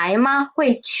 会来吗?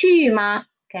 会去吗?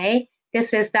 Okay,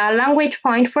 this is the language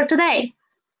point for today.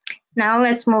 Now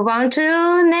let's move on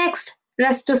to next.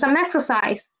 Let's do some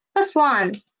exercise. First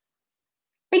one.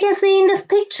 We can see in this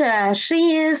picture,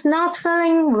 she is not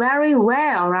feeling very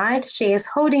well, right? She is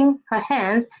holding her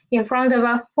hand in front of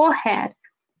her forehead.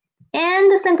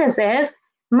 And the sentence is,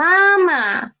 妈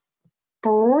妈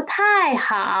不太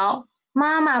好.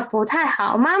 妈妈不太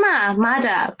好. Mama,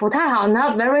 mother, 不太好,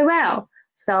 not very well.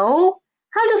 So,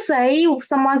 how to say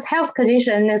someone's health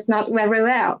condition is not very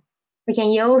well? We can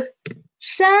use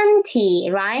身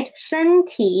体, right? 身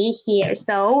体 here.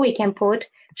 So, we can put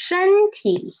身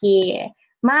体 here.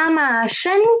 妈妈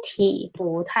身体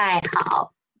不太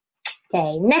好.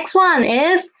 Okay, next one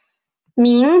is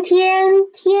明天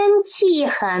天气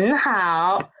很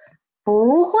好.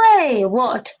 不会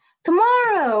what?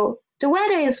 Tomorrow, the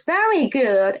weather is very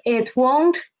good. It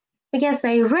won't, we can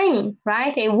say rain,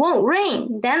 right? It won't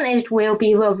rain. Then it will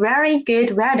be a very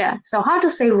good weather. So how to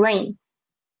say rain?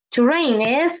 To rain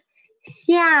is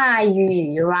下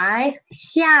雨, right?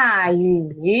 下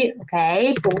雨,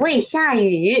 okay? 不会下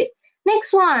雨.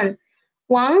 Next one,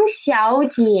 王小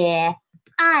姐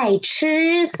爱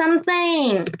吃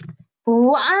something.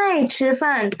 不爱吃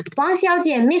饭. 王小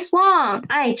姐 Miss Wang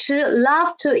爱吃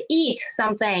love to eat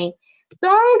something.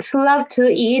 Don't love to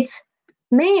eat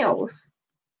meals.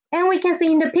 And we can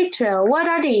see in the picture, what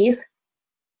are these?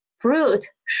 Fruit,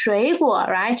 水果,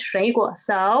 right? 水果.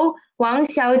 So, 王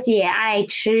小姐爱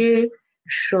吃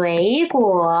水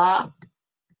果.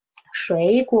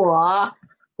 水果,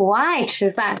 不爱吃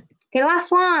饭. Okay,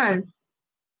 last one.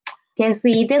 You can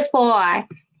see this boy.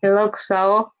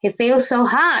 He feels so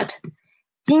hot.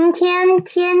 今天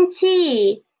天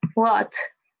气 what?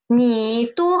 你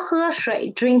多喝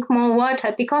水 drink more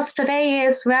water because today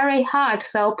is very hot,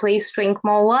 so please drink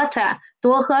more water.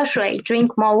 多喝水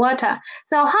drink more water.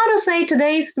 So how to say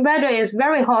today's weather is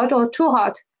very hot or too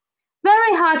hot?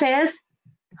 Very hot is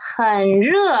很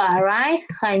热, right?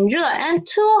 很热 and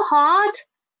too hot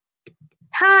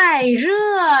太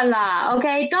热了.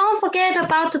 Okay, don't forget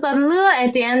about the 了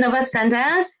at the end of a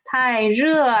sentence. 太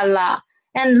热了.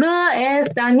 And 了 is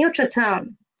the neutral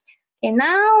tone. Okay,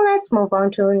 now let's move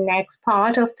on to the next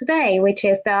part of today, which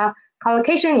is the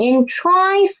collocation in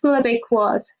trisyllabic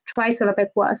words. Trisyllabic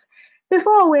words.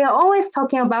 Before, we are always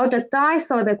talking about the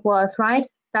disyllabic words, right?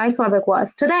 Disyllabic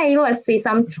words. Today, let's see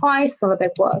some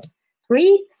trisyllabic words.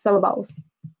 3 syllables.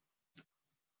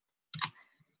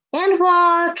 And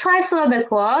for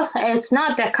trisyllabic words, it's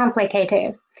not that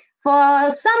complicated. For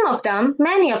some of them,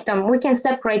 many of them, we can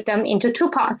separate them into two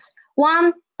parts.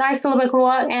 One disyllabic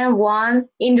word and one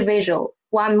individual,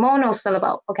 one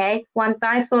monosyllable, okay? One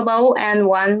disyllable and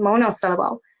one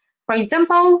monosyllable. For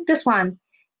example, this one,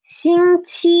 星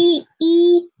期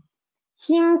一,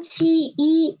 星期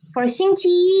一. For 星期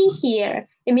一 here,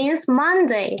 it means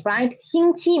Monday, right?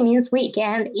 星期 means week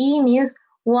and 一 means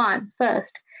one,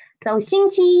 first. So 星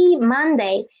期一,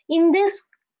 Monday. In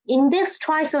this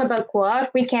trisyllabic word,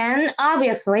 we can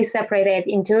obviously separate it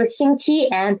into 星期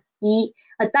and 一,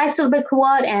 a disyllabic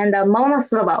word and a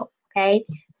monosyllable, okay?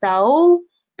 So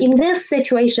in this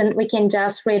situation, we can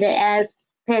just read it as,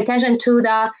 pay attention to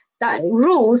the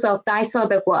rules of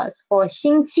disyllabic words. For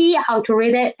星期, how to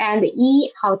read it, and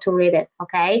一, how to read it,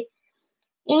 okay?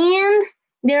 And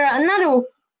there are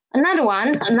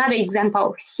another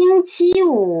example, 星期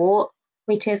五,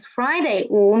 which is Friday.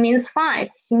 五 means 5,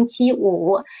 星期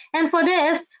五. And for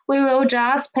this, we will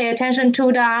just pay attention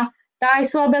to the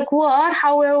disyllabic word,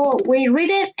 how will we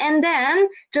read it, and then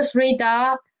just read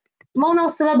the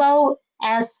monosyllable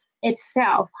as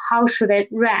itself. How should it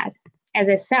read as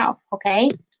itself,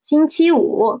 okay? 星期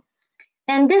五.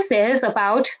 And this is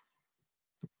about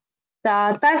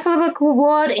the disyllabic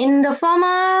word in the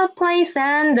former place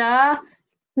and the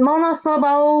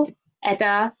monosyllable at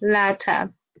the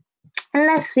latter. And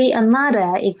let's see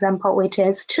another example, which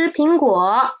is 吃苹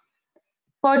果.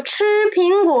 For 吃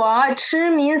苹果,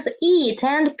 吃 means eat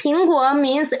and 苹果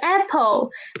means apple.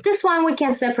 This one we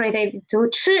can separate it into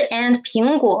吃 and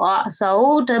苹果.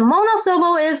 So the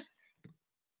monosyllable is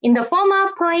in the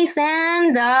former place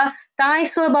and the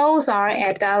disyllables are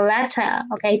at the latter.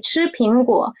 Okay, 吃苹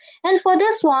果. And for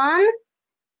this one,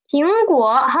 苹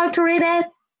果, how to read it?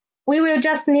 We will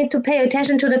just need to pay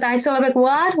attention to the disyllabic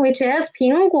word, which is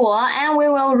苹果, and we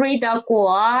will read the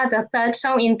果, the third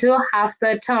tone, into half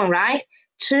the tone, right?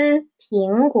 吃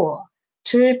苹果,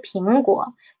 吃苹果.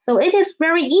 So it is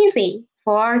very easy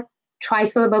for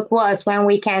trisyllabic words when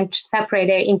we can separate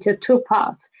it into two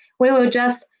parts. We will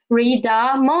just read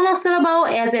the monosyllable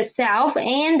as itself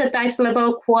and the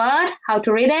disyllabic word, how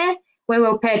to read it. We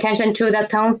will pay attention to the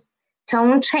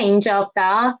tone change of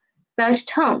the third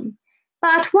tone.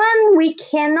 But when we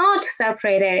cannot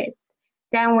separate it,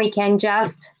 then we can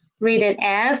just read it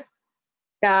as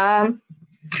the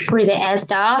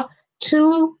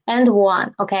 2 and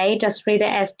 1. Okay, just read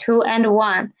it as 2 and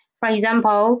 1. For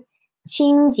example,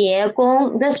 清洁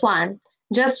工, this one,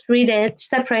 just read it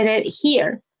separated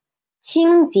here.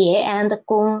 清洁 and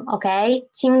工, okay,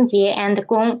 清洁 and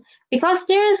工, because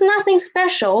there is nothing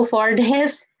special for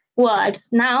this word.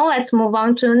 Now let's move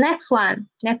on to the next one.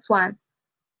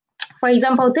 For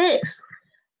example, this.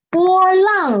 波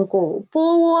浪鼓,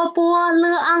 波波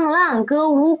了昂浪歌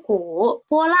舞鼓,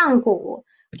 波浪鼓.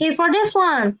 Okay, for this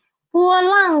one, 波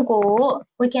浪鼓,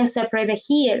 we can separate it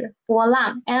here. 波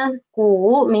浪 and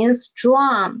鼓 means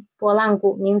drum. 波浪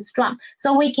鼓 means drum.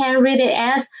 So we can read it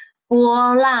as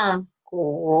波浪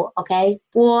鼓. Okay,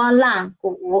 波浪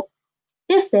鼓.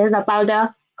 This is about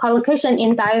the collocation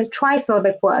in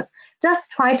trisyllabic words.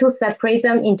 Just try to separate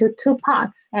them into two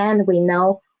parts and we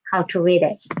know how to read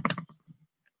it.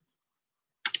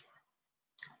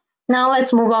 Now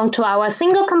let's move on to our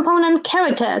single component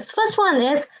characters. First one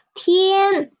is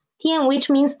天, 天, which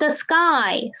means the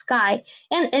sky,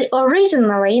 and it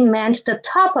originally meant the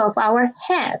top of our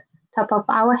head,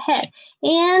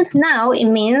 and now it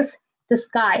means the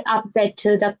sky opposite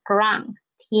to the ground,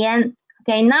 天.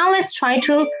 Okay, now let's try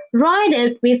to write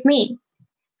it with me.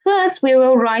 First, we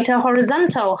will write a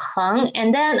horizontal 横,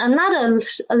 and then a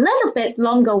little bit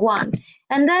longer one,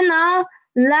 and then a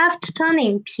left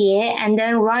turning 撇, and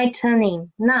then right turning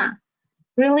捺.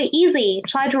 Really easy.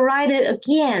 Try to write it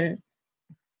again.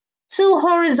 2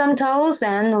 horizontals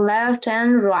and left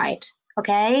and right.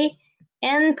 Okay?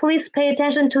 And please pay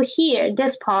attention to here,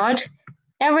 this part.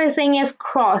 Everything is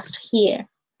crossed here.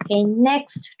 Okay,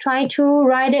 next, try to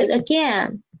write it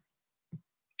again.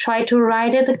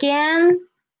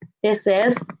 This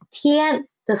is 天,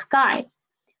 the sky.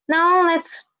 Now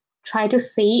let's try to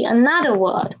see another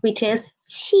word, which is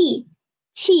气,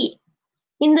 气.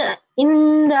 In the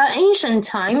ancient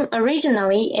time,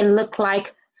 originally it looked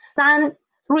like 3,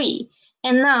 3,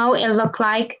 and now it looks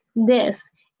like this.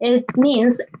 It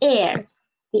means air,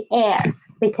 the air.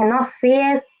 We cannot see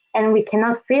it and we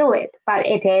cannot feel it, but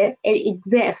it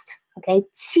exists. Okay,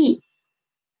 气.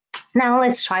 Now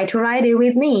let's try to write it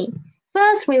with me.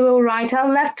 First, we will write a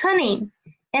left turning,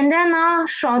 and then a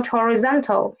short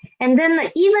horizontal, and then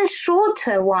an even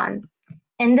shorter one,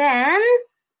 and then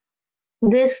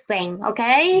this thing,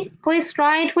 okay? Please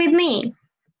try it with me.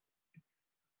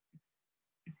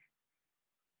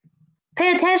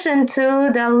 Pay attention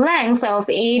to the length of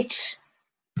each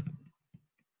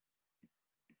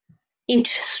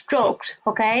stroke,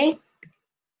 okay?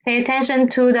 Pay attention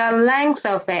to the length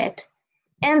of it.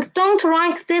 And don't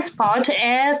write this part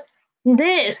as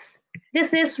this.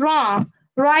 This is wrong.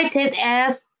 Write it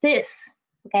as this,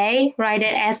 okay? Write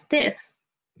it as this.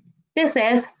 This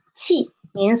is 气,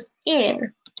 means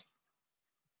air.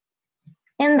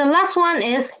 And the last one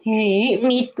is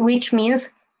雨, which means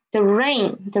the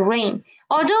rain.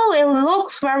 Although it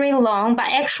looks very long, but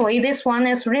actually this one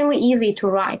is really easy to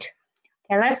write.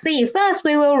 Okay, let's see. First,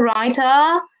 we will write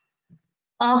a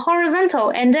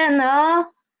horizontal and then a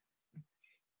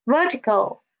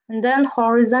vertical, and then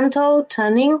horizontal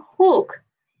turning hook.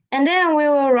 And then we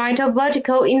will write a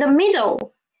vertical in the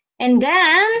middle. And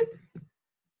then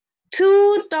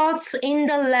 2 dots in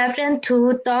the left and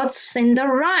 2 dots in the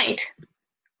right.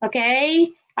 Okay,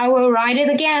 I will write it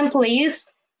again, please.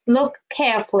 Look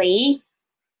carefully.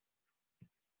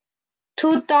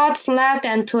 2 dots left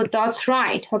and 2 dots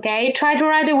right. Okay, try to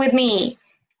write it with me.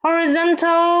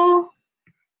 Horizontal,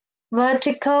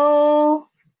 vertical,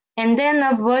 and then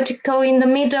a vertical in the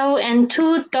middle and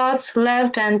 2 dots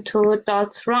left and 2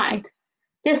 dots right.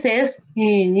 This is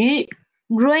雨,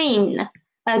 rain.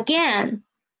 Again,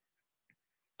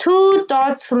 2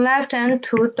 dots left and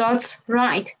 2 dots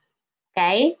right.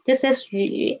 Okay, this is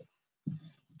雨.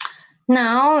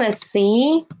 Now let's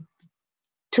see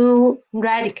 2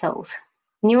 radicals,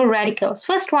 new radicals.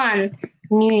 First one,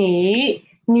 女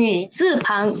字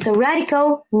旁, the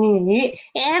radical 女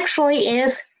actually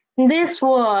is this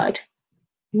word.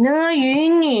 呢与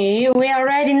女, we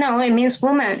already know it means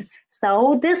woman.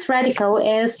 So this radical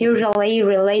is usually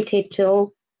related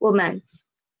to woman.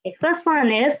 Okay, first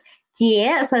one is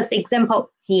姐, first example,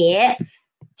 姐.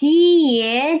 姬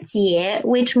爷姐,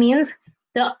 which means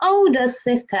the oldest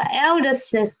sister, eldest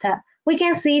sister. We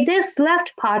can see this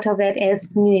left part of it is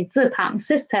女字旁,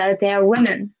 sister, they are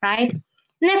women, right?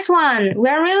 Next one,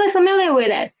 we're really familiar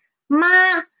with it.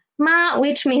 Ma,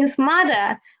 which means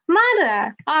mother.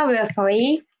 Mother,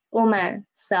 obviously, woman.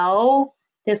 So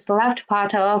this left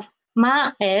part of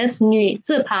ma is 女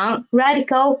字旁,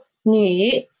 radical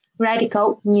女,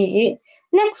 radical 女.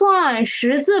 Next one,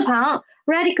 十字旁,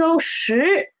 radical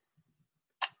十.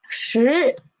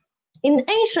 In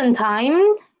ancient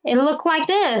time, it looked like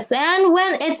this. And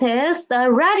when it is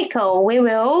the radical, we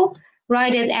will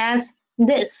write it as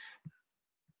this.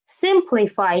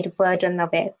 Simplified version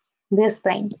of it, this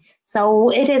thing. So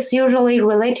it is usually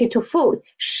related to food.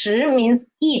 食 means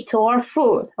eat or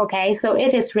food. Okay, so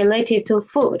it is related to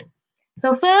food.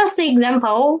 So first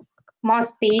example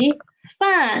must be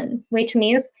饭, which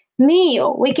means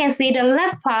meal. We can see the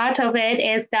left part of it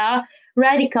is the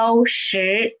radical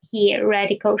食 here,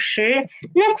 radical 食.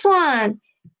 Next one,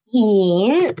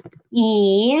 饮,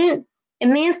 it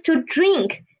means to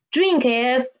drink. Drink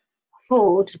is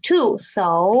food too,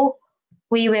 so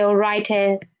we will write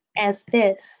it as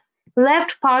this.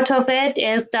 Left part of it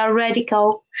is the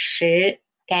radical 食.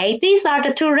 Okay, these are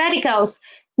the 2 radicals,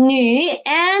 女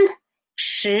and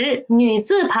食, 女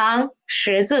字旁,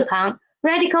 食字旁,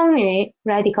 radical 女,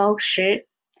 radical 食.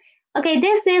 Okay,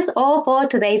 this is all for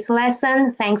today's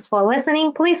lesson. Thanks for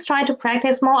listening. Please try to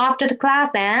practice more after the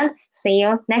class and see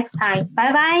you next time.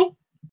 Bye bye.